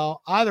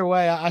 well, either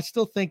way, I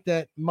still think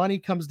that money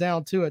comes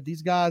down to it.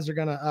 These guys are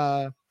going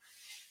to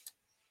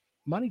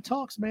money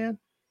talks, man.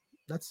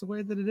 That's the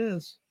way that it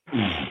is.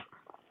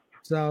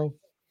 So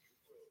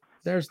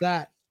there's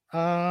that.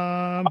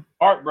 I'm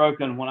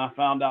heartbroken when I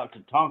found out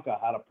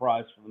Tatanka had a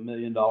price for the $1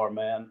 Million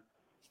Man.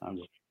 I'm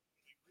just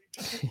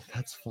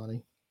That's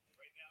funny.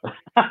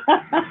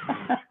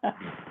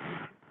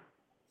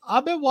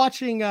 I've been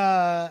watching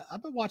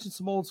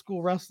some old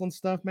school wrestling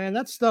stuff, man.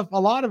 That stuff, a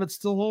lot of it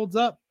still holds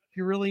up if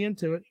you're really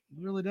into it. It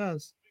really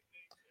does.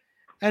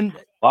 And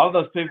a lot of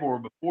those people were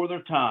before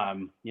their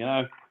time,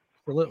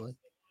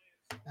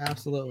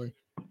 Absolutely.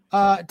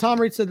 Tom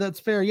Reed said that's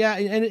fair. Yeah,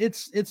 and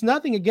it's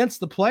nothing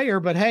against the player,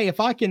 but hey, if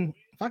I can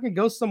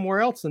go somewhere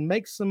else and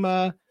make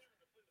some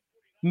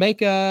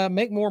make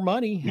more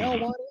money,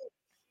 hell,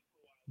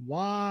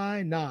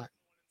 why not?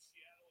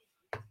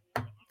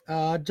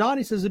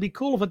 Johnny says it'd be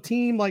cool if a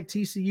team like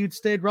TCU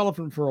stayed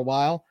relevant for a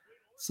while.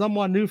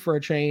 someone new for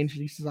a change.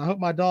 He says, I hope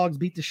my dogs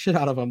beat the shit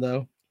out of them,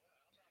 though.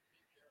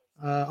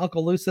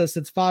 Uncle Lou says,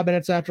 since 5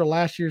 minutes after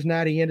last year's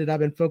natty ended, I've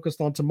been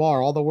focused on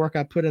tomorrow. All the work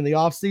I put in the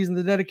offseason,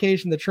 the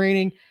dedication, the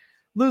training,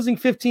 losing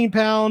 15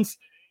 pounds,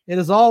 it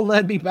has all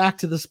led me back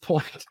to this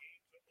point.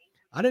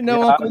 I didn't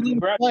know Uncle Lou.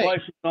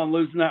 Congratulations on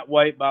losing that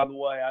weight, by the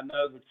way. I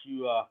know that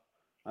you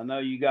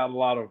got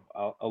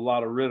a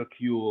lot of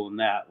ridicule in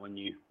that when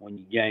you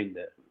gained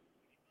it.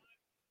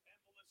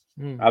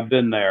 I've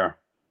been there.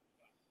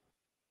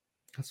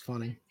 That's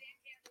funny.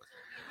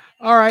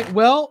 All right.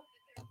 Well,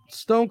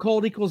 Stone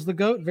Cold equals the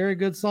GOAT. Very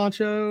good,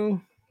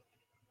 Sancho.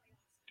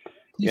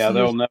 Yeah,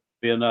 there'll never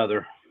be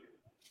another.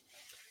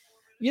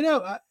 You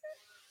know,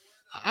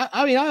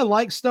 I mean, I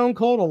like Stone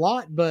Cold a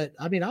lot, but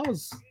I mean, I don't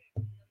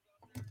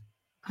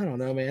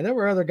know, man. There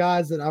were other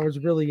guys that I was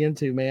really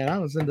into, man. I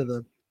was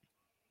into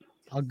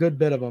a good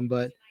bit of them,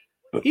 but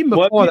even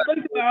before that,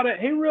 think about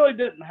it, he really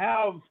didn't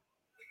have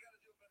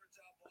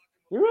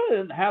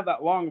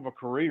that long of a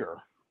career.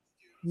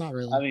 Not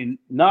really. I mean,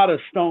 not as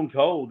Stone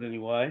Cold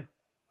anyway.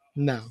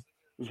 No.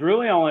 It was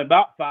really only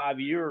about 5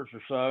 years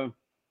or so.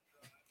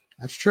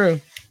 That's true.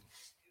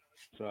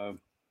 So.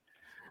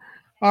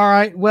 All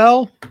right.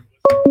 Well,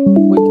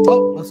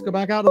 let's go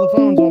back out to the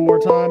phones one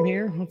more time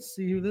here. Let's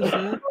see who this is.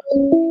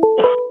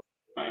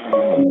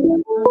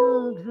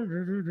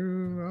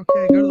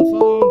 Okay, go to the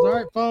phones. All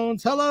right,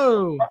 phones.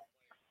 Hello.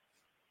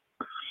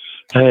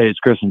 Hey, it's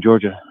Chris in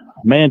Georgia.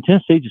 Man,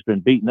 Tennessee just been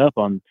beating up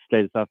on the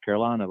state of South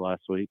Carolina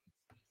last week.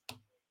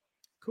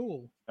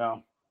 Cool. Yeah.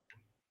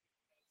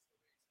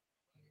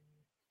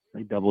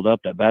 They doubled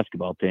up that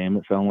basketball team.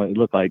 It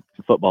looked like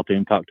the football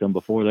team talked to them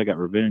before. They got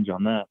revenge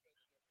on that.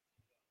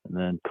 And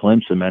then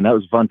Clemson, man, that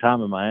was a fun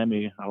time in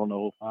Miami. I don't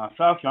know.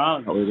 South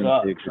Carolina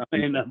sucks. I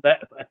mean,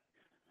 that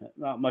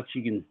not much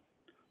you can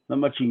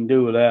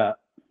do with that.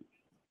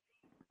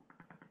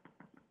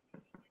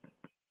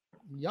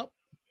 Yep.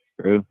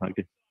 True.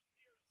 Okay.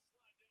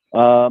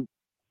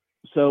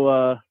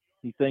 So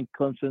you think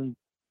Clemson?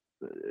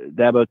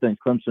 Dabo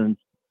thinks Clemson's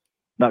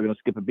not going to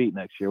skip a beat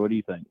next year. What do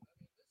you think?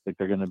 Think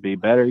they're going to be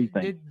better? You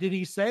think? Did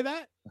he say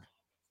that?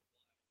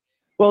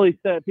 Well, he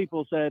said.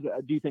 People said,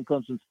 "Do you think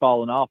Clemson's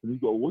falling off?" And he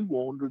go, "We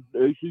wanted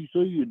ACC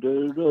and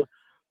da da da."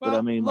 But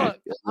I mean, look,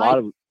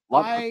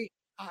 I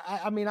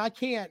mean, I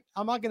can't.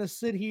 I'm not going to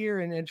sit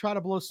here and try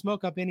to blow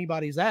smoke up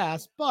anybody's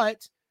ass.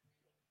 But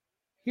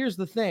here's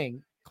the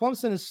thing: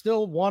 Clemson is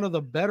still one of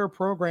the better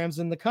programs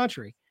in the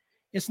country.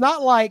 It's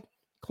not like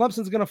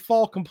Clemson's going to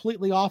fall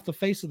completely off the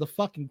face of the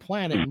fucking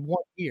planet in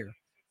 1 year.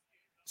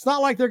 It's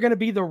not like they're going to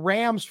be the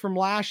Rams from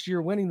last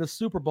year winning the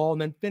Super Bowl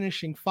and then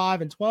finishing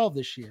 5-12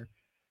 this year.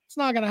 It's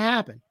not going to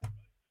happen.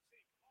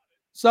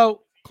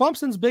 So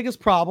Clemson's biggest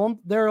problem,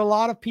 there are a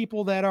lot of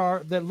people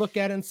that look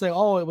at it and say,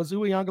 oh, it was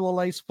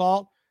Uiagalelei's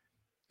fault.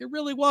 It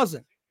really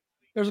wasn't.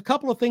 There's a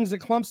couple of things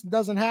that Clemson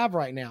doesn't have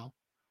right now.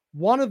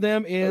 One of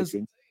them is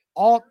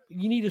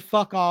you need to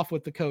fuck off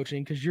with the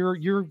coaching because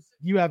you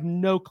have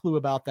no clue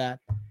about that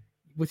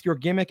with your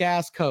gimmick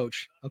ass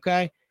coach.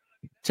 Okay.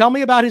 Tell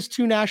me about his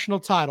 2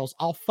 national titles.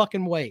 I'll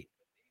fucking wait.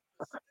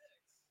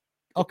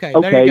 Okay.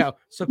 There you go.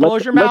 So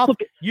close your mouth.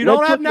 You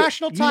don't have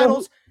national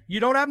titles. You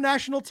don't have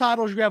national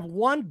titles. You have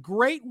one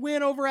great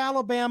win over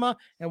Alabama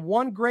and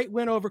one great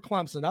win over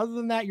Clemson. Other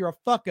than that, you're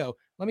a fucko.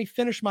 Let me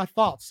finish my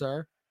thoughts,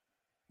 sir.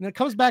 And it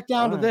comes back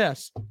down to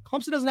this.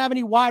 Clemson doesn't have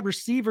any wide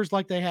receivers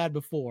like they had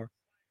before.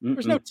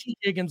 There's no T.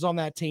 Higgins on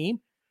that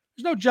team.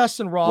 There's no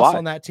Justin Ross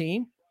on that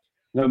team.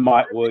 No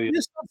Mike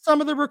Williams.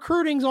 Some of the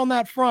recruitings on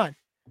that front.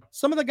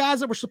 Some of the guys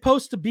that were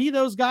supposed to be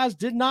those guys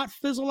did not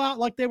fizzle out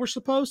like they were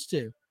supposed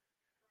to.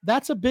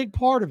 That's a big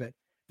part of it.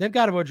 They've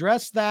got to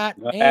address that,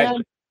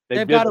 and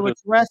they've got to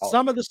address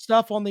some of the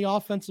stuff on the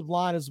offensive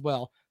line as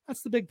well.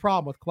 That's the big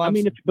problem with Clemson. I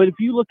mean, if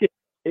you look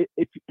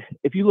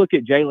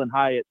at Jalen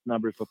Hyatt's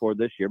numbers before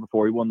this year,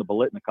 before he won the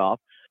Biletnikoff,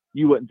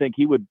 you wouldn't think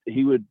he would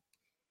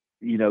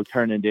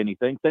turn into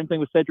anything. Same thing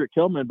with Cedric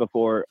Tillman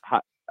before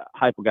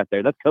Heupel got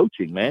there. That's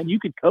coaching, man. You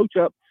could coach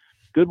up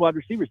good wide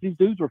receivers. These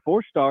dudes were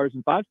 4 stars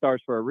and 5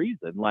 stars for a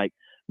reason. Like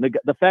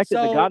the fact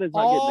that the God is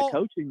not getting the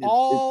coaching.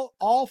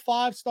 All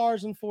 5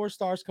 stars and 4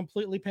 stars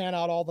completely pan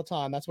out all the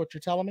time. That's what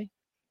you're telling me.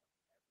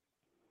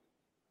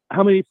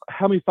 How many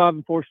 5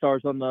 and 4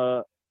 stars in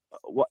the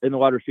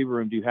wide receiver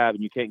room do you have,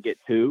 and you can't get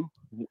 2?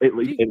 At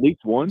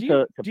least one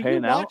to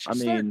pan out. I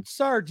mean,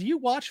 sir, do you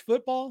watch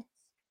football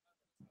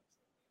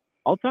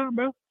all the time,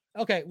 bro?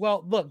 Okay,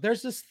 well, look,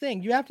 there's this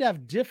thing. You have to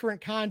have different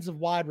kinds of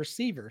wide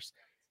receivers.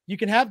 You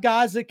can have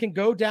guys that can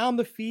go down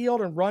the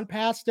field and run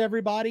past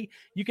everybody.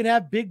 You can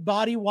have big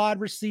body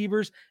wide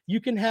receivers. You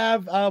can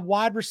have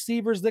wide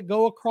receivers that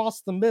go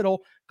across the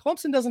middle.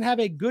 Clemson doesn't have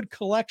a good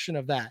collection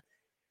of that.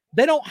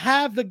 They don't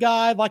have the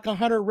guy like a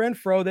Hunter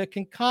Renfrow that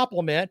can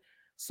complement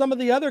some of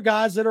the other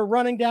guys that are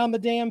running down the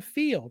damn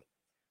field.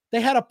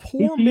 They had a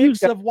poor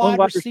mix of wide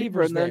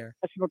receivers in there.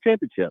 National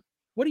championship.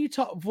 What are you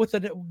talking with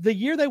the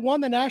year they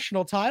won the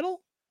national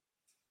title?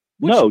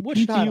 Which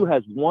TCU title?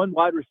 has one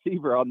wide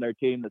receiver on their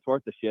team that's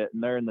worth a shit,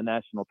 and they're in the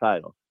national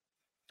title.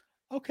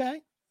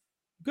 Okay,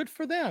 good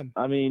for them.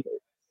 I mean,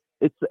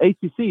 it's the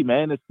ACC,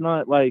 man. It's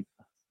not like.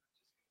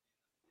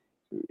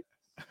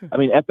 I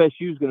mean,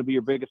 FSU is going to be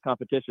your biggest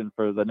competition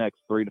for the next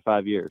 3 to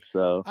 5 years.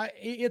 So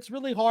it's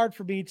really hard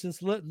for me to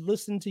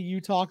listen to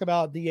you talk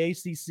about the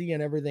ACC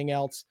and everything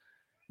else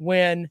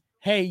when,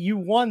 hey, you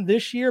won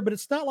this year, but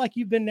it's not like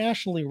you've been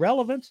nationally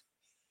relevant.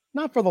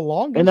 Not for the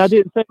longest. And I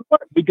didn't say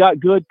what. We got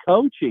good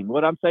coaching.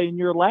 What I'm saying,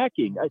 you're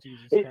lacking.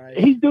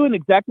 He's doing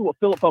exactly what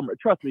Philip Fulmer.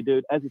 Trust me,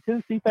 dude. As a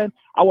Tennessee fan,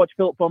 I watched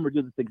Philip Fulmer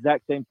do this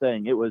exact same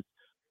thing. It was,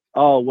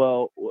 oh,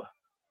 well,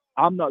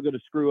 I'm not going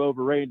to screw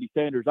over Randy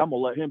Sanders. I'm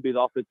going to let him be the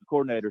offensive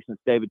coordinator since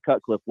David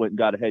Cutcliffe went and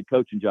got a head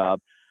coaching job.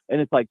 And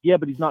it's like, yeah,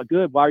 but he's not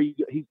good. Why are you?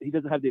 He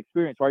doesn't have the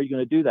experience. Why are you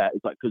going to do that?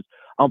 It's like, because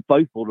I'm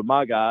faithful to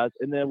my guys.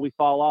 And then we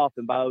fall off,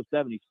 and by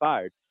 2007, he's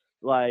fired.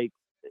 Like,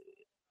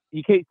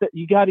 you can't.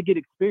 You got to get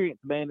experience,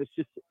 man. It's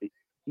just,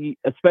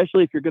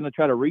 especially if you're going to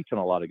try to reach on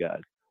a lot of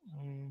guys.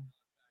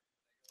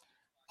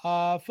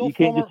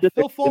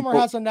 Phil Fulmer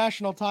has a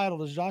national title.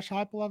 Does Josh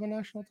Heupel have a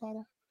national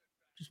title?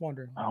 Just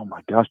wondering. Oh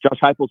my gosh, Josh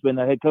Heupel's been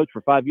the head coach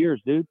for 5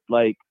 years, dude.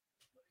 Like,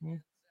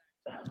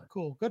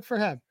 cool, good for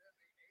him.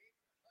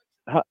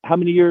 How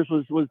many years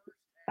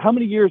how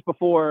many years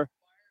before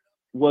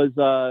was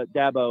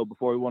Dabo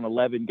before he won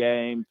 11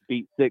 games,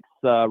 beat 6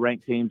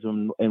 ranked teams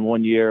in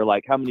 1 year?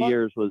 Like, how many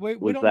years was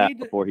that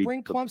before he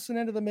bring Clemson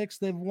into the mix?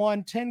 They've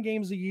won 10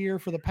 games a year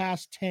for the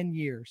past 10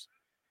 years.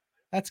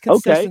 That's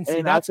consistency. Okay,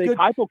 and that's I think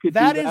good. Heupel could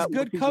that do is that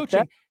good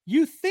coaching.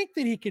 You think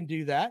that he can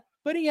do that,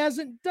 but he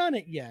hasn't done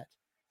it yet.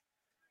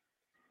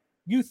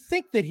 You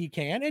think that he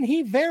can, and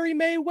he very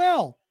may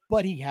well,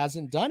 but he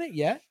hasn't done it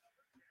yet.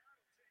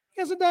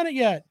 He hasn't done it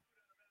yet.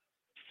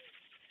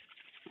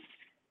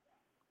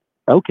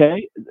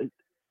 Okay,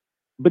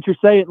 but you're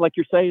saying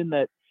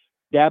that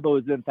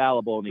Dabo is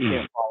infallible and he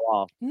can't fall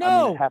off.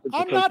 No,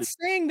 I'm not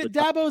saying that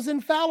Dabo is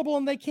infallible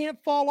and they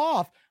can't fall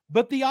off.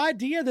 But the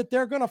idea that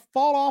they're going to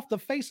fall off the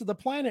face of the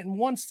planet in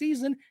one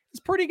season is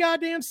pretty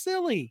goddamn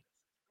silly.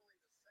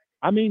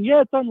 I mean,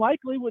 yeah, it's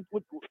unlikely with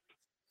who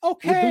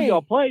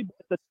y'all play. But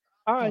at the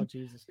time,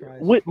 Jesus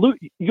Christ.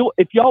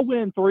 If y'all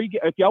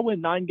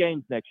win 9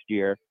 games next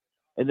year,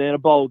 and then a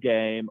bowl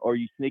game, or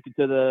you sneak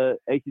into the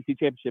ACC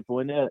championship and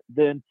win it,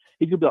 then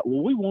he's gonna be like,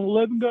 "Well, we won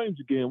 11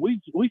 games again.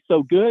 We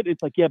so good."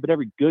 It's like, yeah, but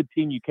every good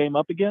team you came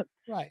up against,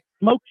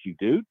 smokes you,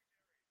 dude.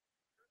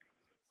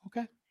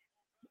 Okay.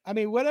 I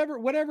mean,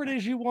 whatever it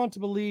is you want to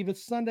believe,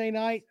 it's Sunday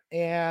night,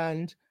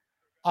 and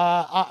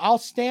I'll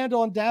stand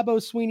on Dabo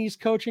Swinney's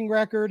coaching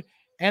record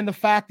and the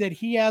fact that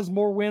he has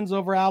more wins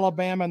over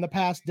Alabama in the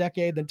past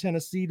decade than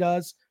Tennessee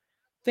does.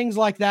 Things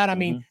like that. I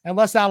mean,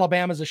 unless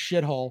Alabama's a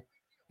shithole.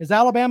 Is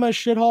Alabama a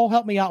shithole?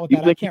 Help me out with that.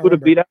 Do you think you would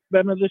have beat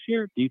Alabama this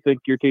year? Do you think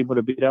your team would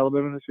have beat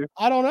Alabama this year?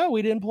 I don't know.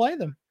 We didn't play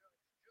them.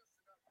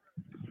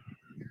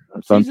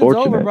 That's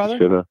unfortunate. Over, brother.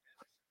 Should've.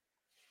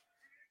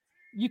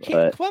 You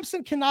can't.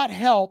 Clemson cannot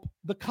help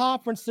the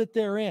conference that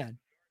they're in.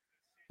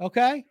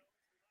 Okay,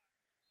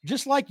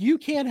 just like you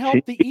can't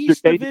help the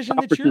East Division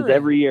that you're in.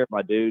 Every year,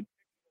 my dude.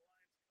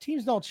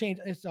 Teams don't change.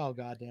 It's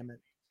God damn it.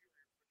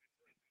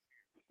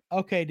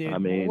 Okay, dude. I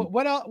mean,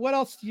 what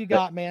else do you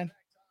got, man?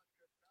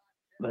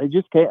 They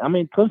just can't. I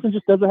mean, Clemson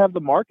just doesn't have the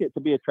market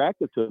to be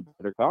attractive to a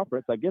better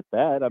conference. I get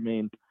that. I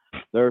mean,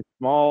 they're a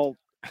small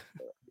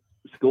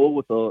school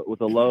with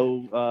a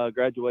low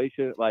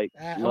graduation, low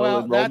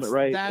enrollment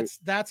rate.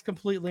 That's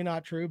completely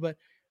not true. But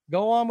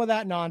go on with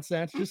that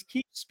nonsense. Just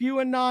keep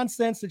spewing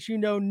nonsense that you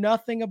know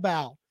nothing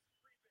about.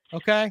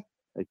 Okay.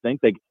 They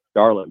think they get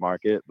Charlotte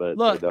market, but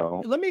look, they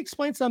don't. Let me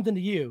explain something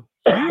to you.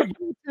 You're a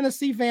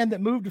Tennessee fan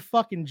that moved to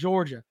fucking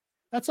Georgia.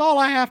 That's all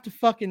I have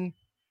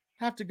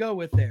to go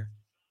with there.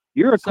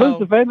 You're a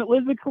Clemson fan that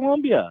lives in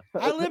Columbia.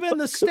 I live in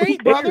the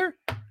state, brother.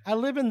 I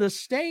live in the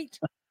state.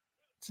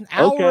 It's an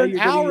hour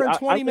and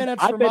 20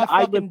 minutes from my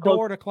fucking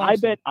door to Clemson. I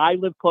bet I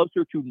live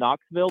closer to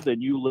Knoxville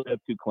than you live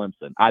to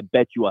Clemson. I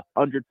bet you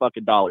 $100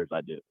 fucking dollars I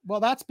do. Well,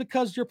 that's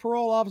because your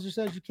parole officer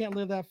says you can't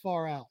live that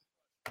far out.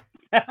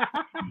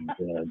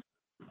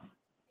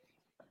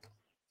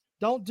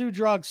 Don't do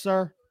drugs,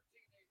 sir.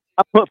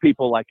 I put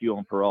people like you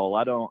on parole.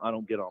 I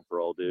don't get on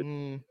parole,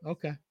 dude.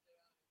 Okay.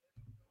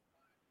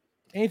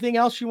 Anything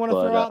else you want to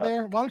throw out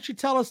there? Why don't you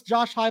tell us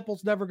Josh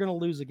Heupel's never going to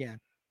lose again?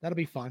 That'll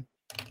be fun.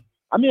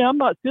 I mean, I'm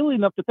not silly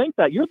enough to think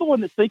that. You're the one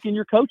that's thinking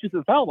your coach is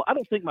infallible. I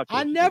don't think my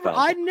coach is infallible.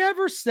 I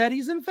never said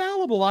he's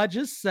infallible. I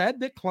just said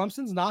that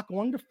Clemson's not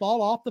going to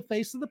fall off the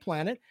face of the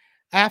planet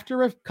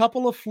after a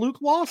couple of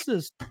fluke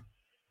losses.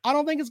 I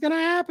don't think it's going to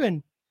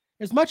happen.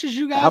 As much as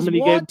you guys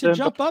want to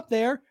jump up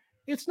there,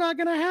 it's not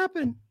going to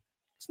happen.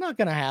 It's not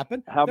going to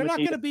happen.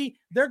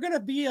 They're going to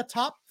be a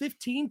top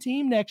 15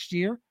 team next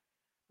year.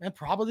 And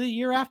probably the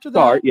year after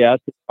that.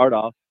 Start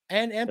off.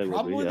 And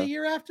probably the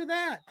year after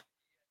that.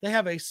 They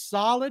have a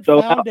solid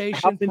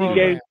foundation. How many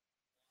games?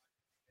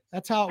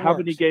 That's how it works. How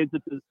many games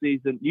into the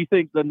season? You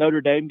think the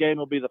Notre Dame game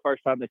will be the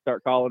first time they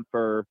start calling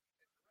for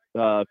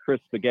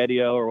Chris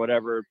Spaghettio or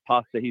whatever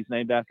pasta he's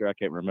named after? I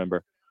can't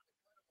remember.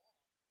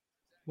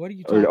 What are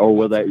you talking about? Or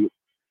will they?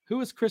 Who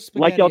is Chris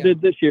Spaghetti? Like y'all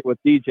did this year with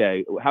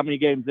DJ. How many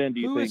games in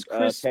do you Who think is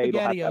Chris Cade will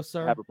Spaghetti,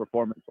 sir? have a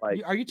performance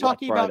like? Are you like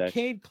talking about Friday?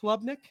 Cade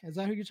Klubnik? Is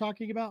that who you're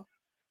talking about?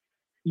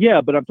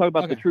 Yeah, but I'm talking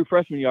about Okay. the true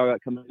freshman y'all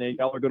got coming in.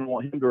 Y'all are going to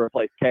want him to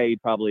replace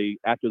Cade probably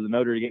after the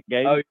Notre Dame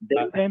game. Oh,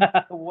 game.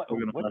 what's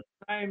his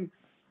name?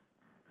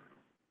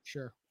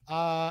 Sure.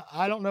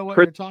 I don't know what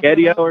Chris you're talking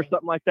Spaghetti about. or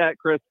something like that.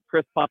 Chris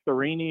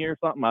Pastorini or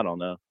something. I don't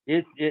know.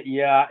 It's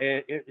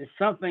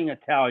something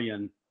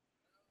Italian.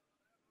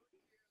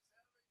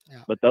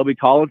 Yeah. But they'll be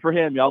calling for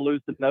him. Y'all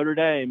lose to Notre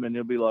Dame, and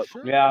he'll be like,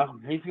 Sure. Yeah,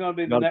 he's going to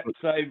be the next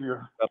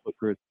savior. Up with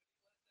Chris.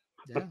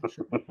 Yeah,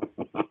 sure.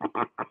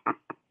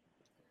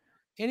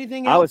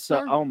 Anything I else, was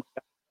sir? oh my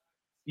God.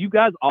 You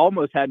guys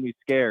almost had me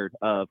scared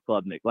of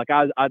Klubnik. Like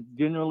I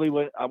genuinely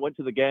went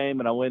to the game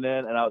and I went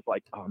in and I was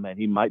like, oh man,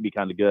 he might be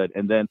kind of good.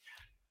 And then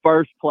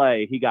first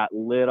play, he got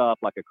lit up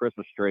like a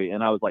Christmas tree,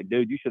 and I was like,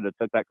 dude, you should have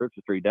took that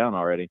Christmas tree down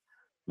already.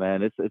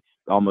 Man, it's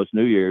almost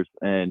New Year's,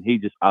 and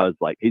I was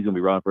like, he's gonna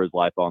be running for his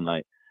life all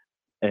night.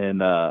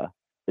 And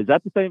is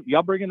that the same?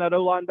 Y'all bringing that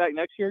O-line back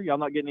next year? Y'all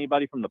not getting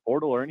anybody from the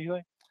portal or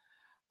anything?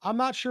 I'm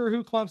not sure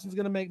who Clemson's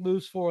going to make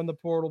moves for in the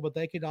portal, but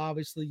they could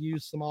obviously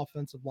use some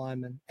offensive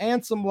linemen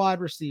and some wide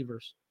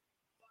receivers.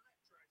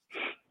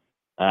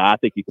 I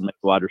think you can make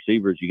wide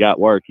receivers. You got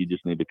work. You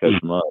just need to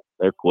coach them up.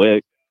 They're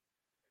quick.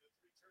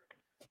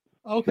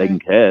 Okay. They can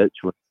catch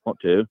when they want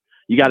to.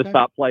 You got to Okay.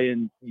 stop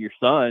playing your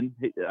son.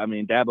 I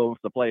mean, Dabo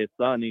wants to play his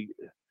son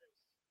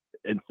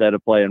instead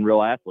of playing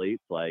real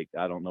athletes. Like,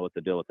 I don't know what the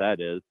deal with that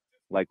is.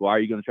 Like, why are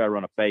you going to try to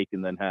run a fake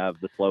and then have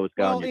the slowest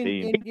guy on your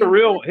team? He's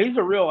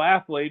a real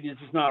athlete. He's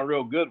just not a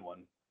real good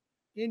one.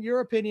 In your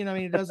opinion, I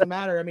mean, it doesn't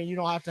matter. I mean, you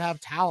don't have to have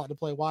talent to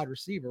play wide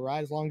receiver,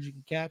 right? As long as you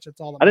can catch, that's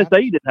all that I matters.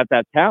 didn't say you didn't have to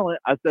have talent.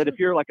 I said if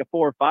you're like a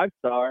 4 or 5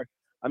 star.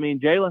 I mean,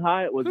 Jalen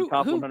Hyatt was a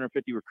top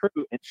 150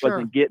 recruit and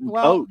wasn't getting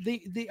coached.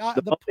 The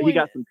point, he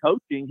got some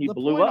coaching, he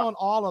blew up.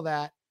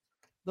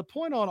 The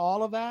point on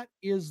all of that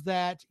is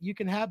that you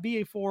can be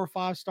a 4 or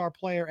 5 star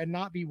player and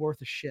not be worth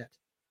a shit.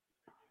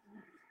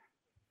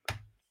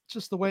 It's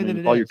just the way that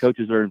it all is. your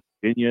coaches are in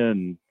Virginia,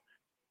 and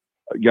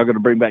y'all going to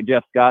bring back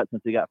Jeff Scott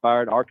since he got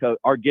fired.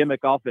 Our gimmick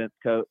offensive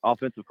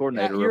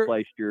coordinator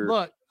replaced your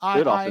good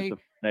offensive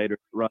coordinator.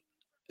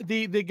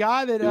 The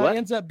guy that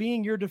ends up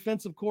being your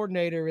defensive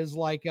coordinator is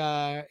like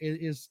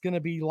is going to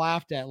be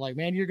laughed at. Like,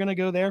 man, you're going to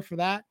go there for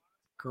that?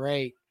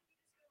 Great.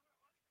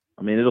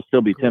 I mean, it'll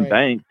still be Tim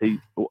Banks.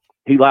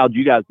 He allowed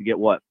you guys to get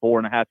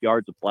 4.5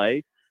 yards of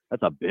play.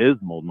 That's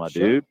abysmal, my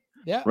dude.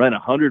 Yeah. Ran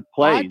 100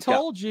 plays. I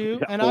told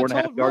you, and I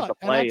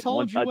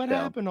told you what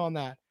happened on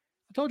that.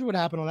 I told you what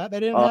happened on that. They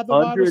didn't have the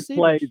wide receivers.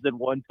 100 plays and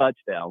 1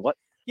 touchdown. What?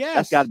 Yes.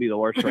 That's got to be the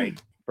worst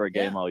rate for a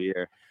game all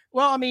year.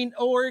 Well, I mean,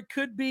 or it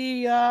could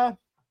be, it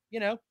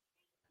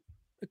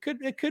could.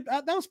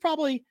 That was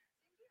probably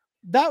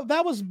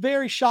that was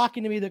very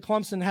shocking to me that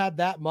Clemson had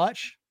that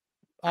much.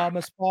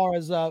 As far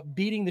as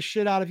beating the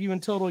shit out of you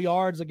in total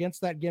yards against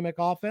that gimmick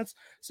offense.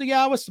 So,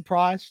 yeah, I was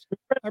surprised.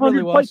 I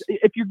really was.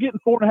 If you're getting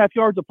 4.5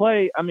 yards of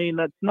play, I mean,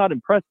 that's not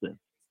impressive.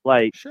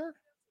 Like, sure.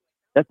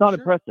 That's not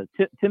impressive.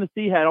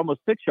 Tennessee had almost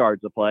 6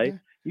 yards of play. Yeah.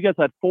 You guys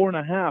had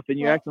 4.5, and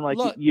you're acting like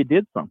you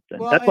did something.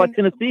 That's why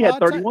Tennessee had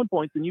 31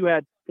 points, and you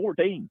had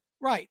 14.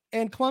 Right,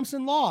 and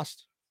Clemson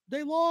lost.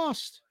 They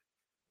lost.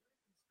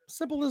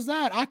 Simple as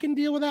that. I can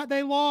deal with that.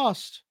 They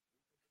lost.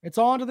 It's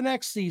on to the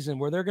next season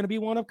where they're going to be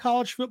one of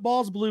college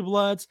football's blue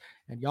bloods,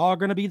 and y'all are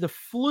going to be the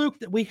fluke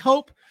that we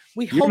hope.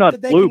 You're not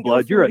that they blue can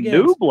blood. You're a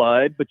new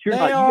blood, but you're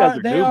not. You guys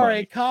are they new are money.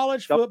 A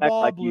college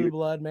football blue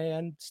blood,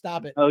 man.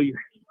 Stop it. Oh, you're.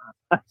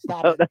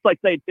 Stop it. That's like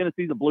saying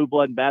Tennessee's a blue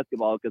blood in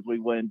basketball because we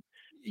win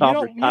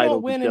conference titles. You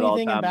don't win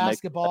anything in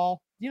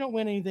basketball. You don't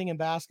win anything in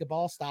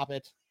basketball. Stop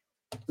it.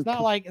 It's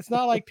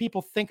not like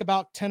people think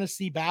about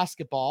Tennessee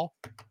basketball.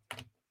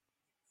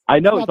 I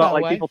know it's not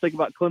like people think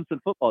about Clemson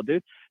football,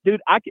 dude. Dude,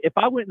 if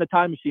I went in the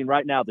time machine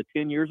right now to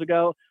 10 years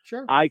ago,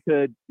 sure, I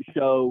could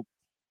show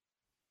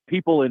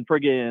people in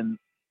friggin'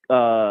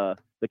 the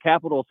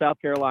capital of South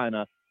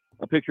Carolina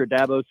a picture of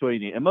Dabo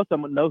Swinney, and most of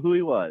them would know who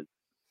he was.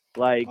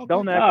 Like,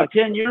 don't act like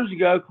 10 years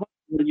ago,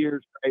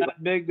 years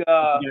that big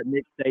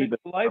Nick Saban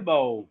play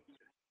bowl.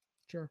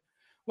 Sure.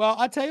 Well,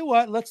 I tell you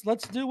what, let's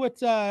do what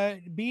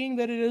being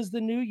that it is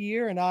the new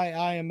year, and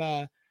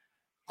I'm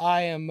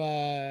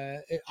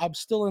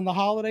still in the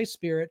holiday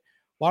spirit.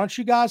 Why don't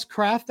you guys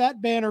craft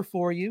that banner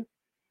for you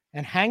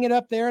and hang it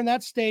up there in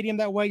that stadium?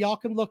 That way y'all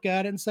can look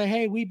at it and say,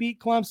 hey, we beat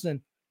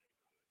Clemson.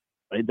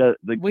 That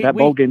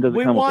bowl game doesn't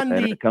come with a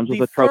banner. It comes with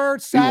a trophy.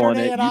 Third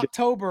Saturday in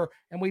October,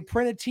 and we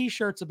printed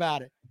T-shirts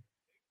about it.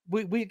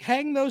 We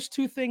hang those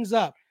two things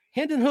up.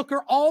 Hendon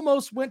Hooker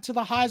almost went to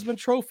the Heisman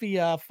Trophy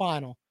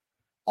final.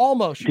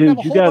 Almost. You have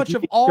a whole bunch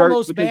of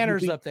almost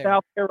banners up there.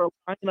 South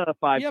Carolina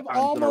 5 you have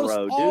times in a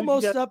row, dude.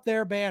 almost up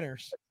there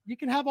banners. You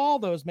can have all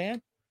those,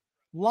 man.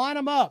 Line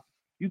them up.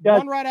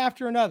 One right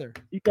after another.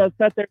 You guys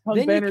sat there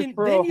hung banners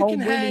for a home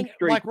winning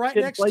streak. Like right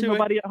next to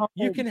it,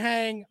 you can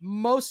hang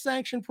most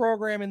sanctioned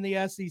program in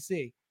the SEC.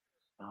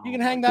 You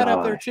can hang that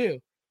up there too.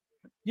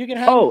 You can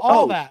hang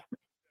all that.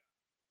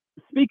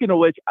 speaking of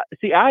which,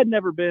 see, I had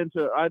never been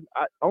to. I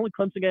only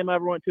Clemson game I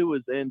ever went to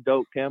was in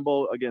Doak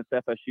Campbell against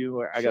FSU.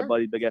 Where I got a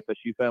buddy, big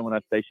FSU fan when I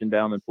was stationed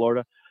down in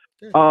Florida.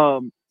 Good.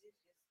 Do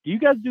you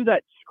guys do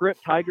that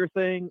script Tiger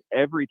thing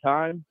every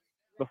time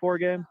before a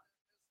game?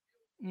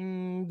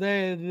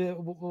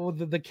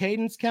 The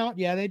cadence count,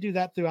 yeah, they do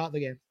that throughout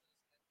the game.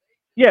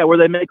 Yeah, where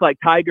they make like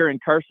Tiger in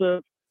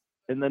cursive,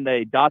 and then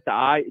they dot the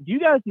I. Do you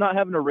guys not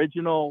have an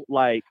original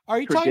like? Are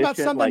you talking about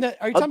something like,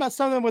 Are you talking about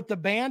something with the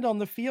band on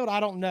the field? I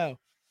don't know.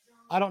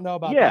 I don't know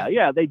about yeah, that.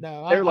 Yeah.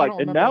 They're like,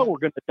 and now that. we're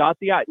going to dot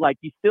the I. Like,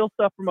 you steal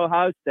stuff from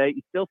Ohio State,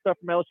 you steal stuff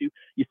from LSU,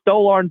 you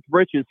stole Orange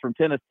Britches from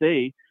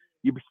Tennessee,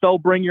 you stole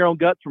Bring Your Own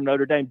Guts from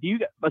Notre Dame. Do you,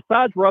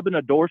 besides rubbing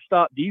a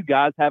doorstop, do you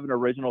guys have an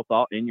original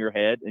thought in your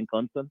head in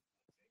Clemson?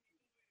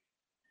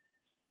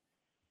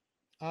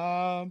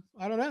 I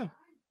don't know.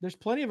 There's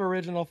plenty of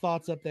original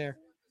thoughts up there.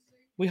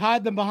 We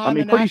hide them behind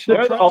the They're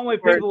national. the only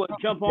people that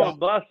jump on a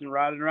bus and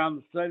ride it around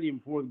the stadium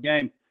before the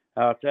game.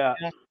 How about that?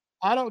 Yeah.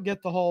 I don't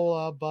get the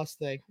whole bus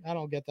thing. I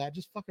don't get that.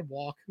 Just fucking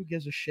walk. Who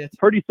gives a shit?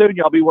 Pretty soon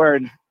y'all be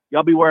wearing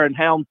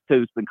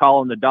houndstooth and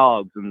calling the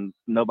dogs, and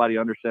nobody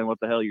understand what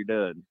the hell you're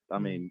doing. I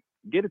mean,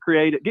 get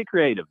creative,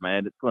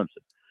 man. It's Clemson.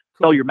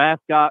 Cool. So your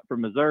mascot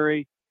from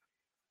Missouri.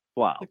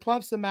 Wow. The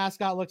Clemson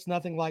mascot looks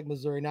nothing like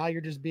Missouri. Now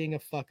you're just being a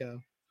fucko.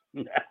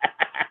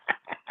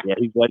 Yeah,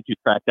 he's way too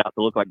cracked out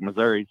to look like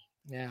Missouri's.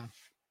 Yeah.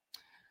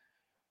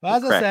 Well,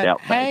 as I said,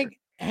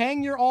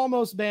 hang your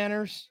almost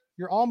banners.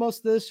 You're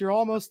almost this, you're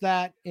almost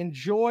that.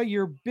 Enjoy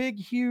your big,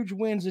 huge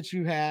wins that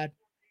you had.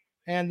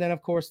 And then,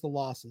 of course, the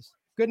losses.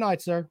 Good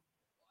night, sir.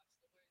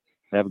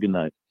 Have a good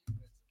night.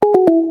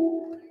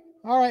 All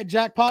right,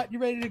 Jackpot, you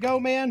ready to go,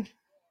 man?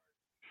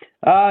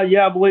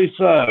 Yeah, I believe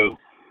so.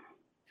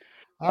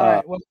 All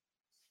right. Well,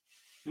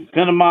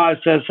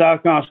 Penamai says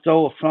Falcon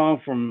stole a song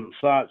from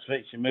a science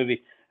fiction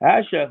movie.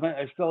 Actually, I think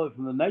they stole it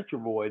from the Nature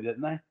Boy,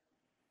 didn't they?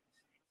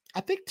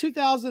 I think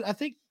 2000. I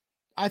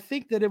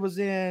think that it was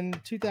in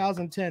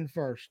 2010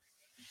 first.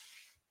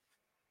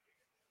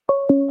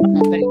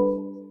 I think.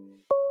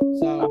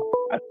 So.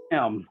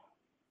 Damn.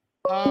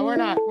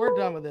 We're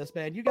done with this,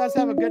 man. You guys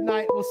have a good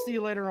night. We'll see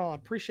you later on.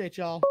 Appreciate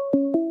y'all.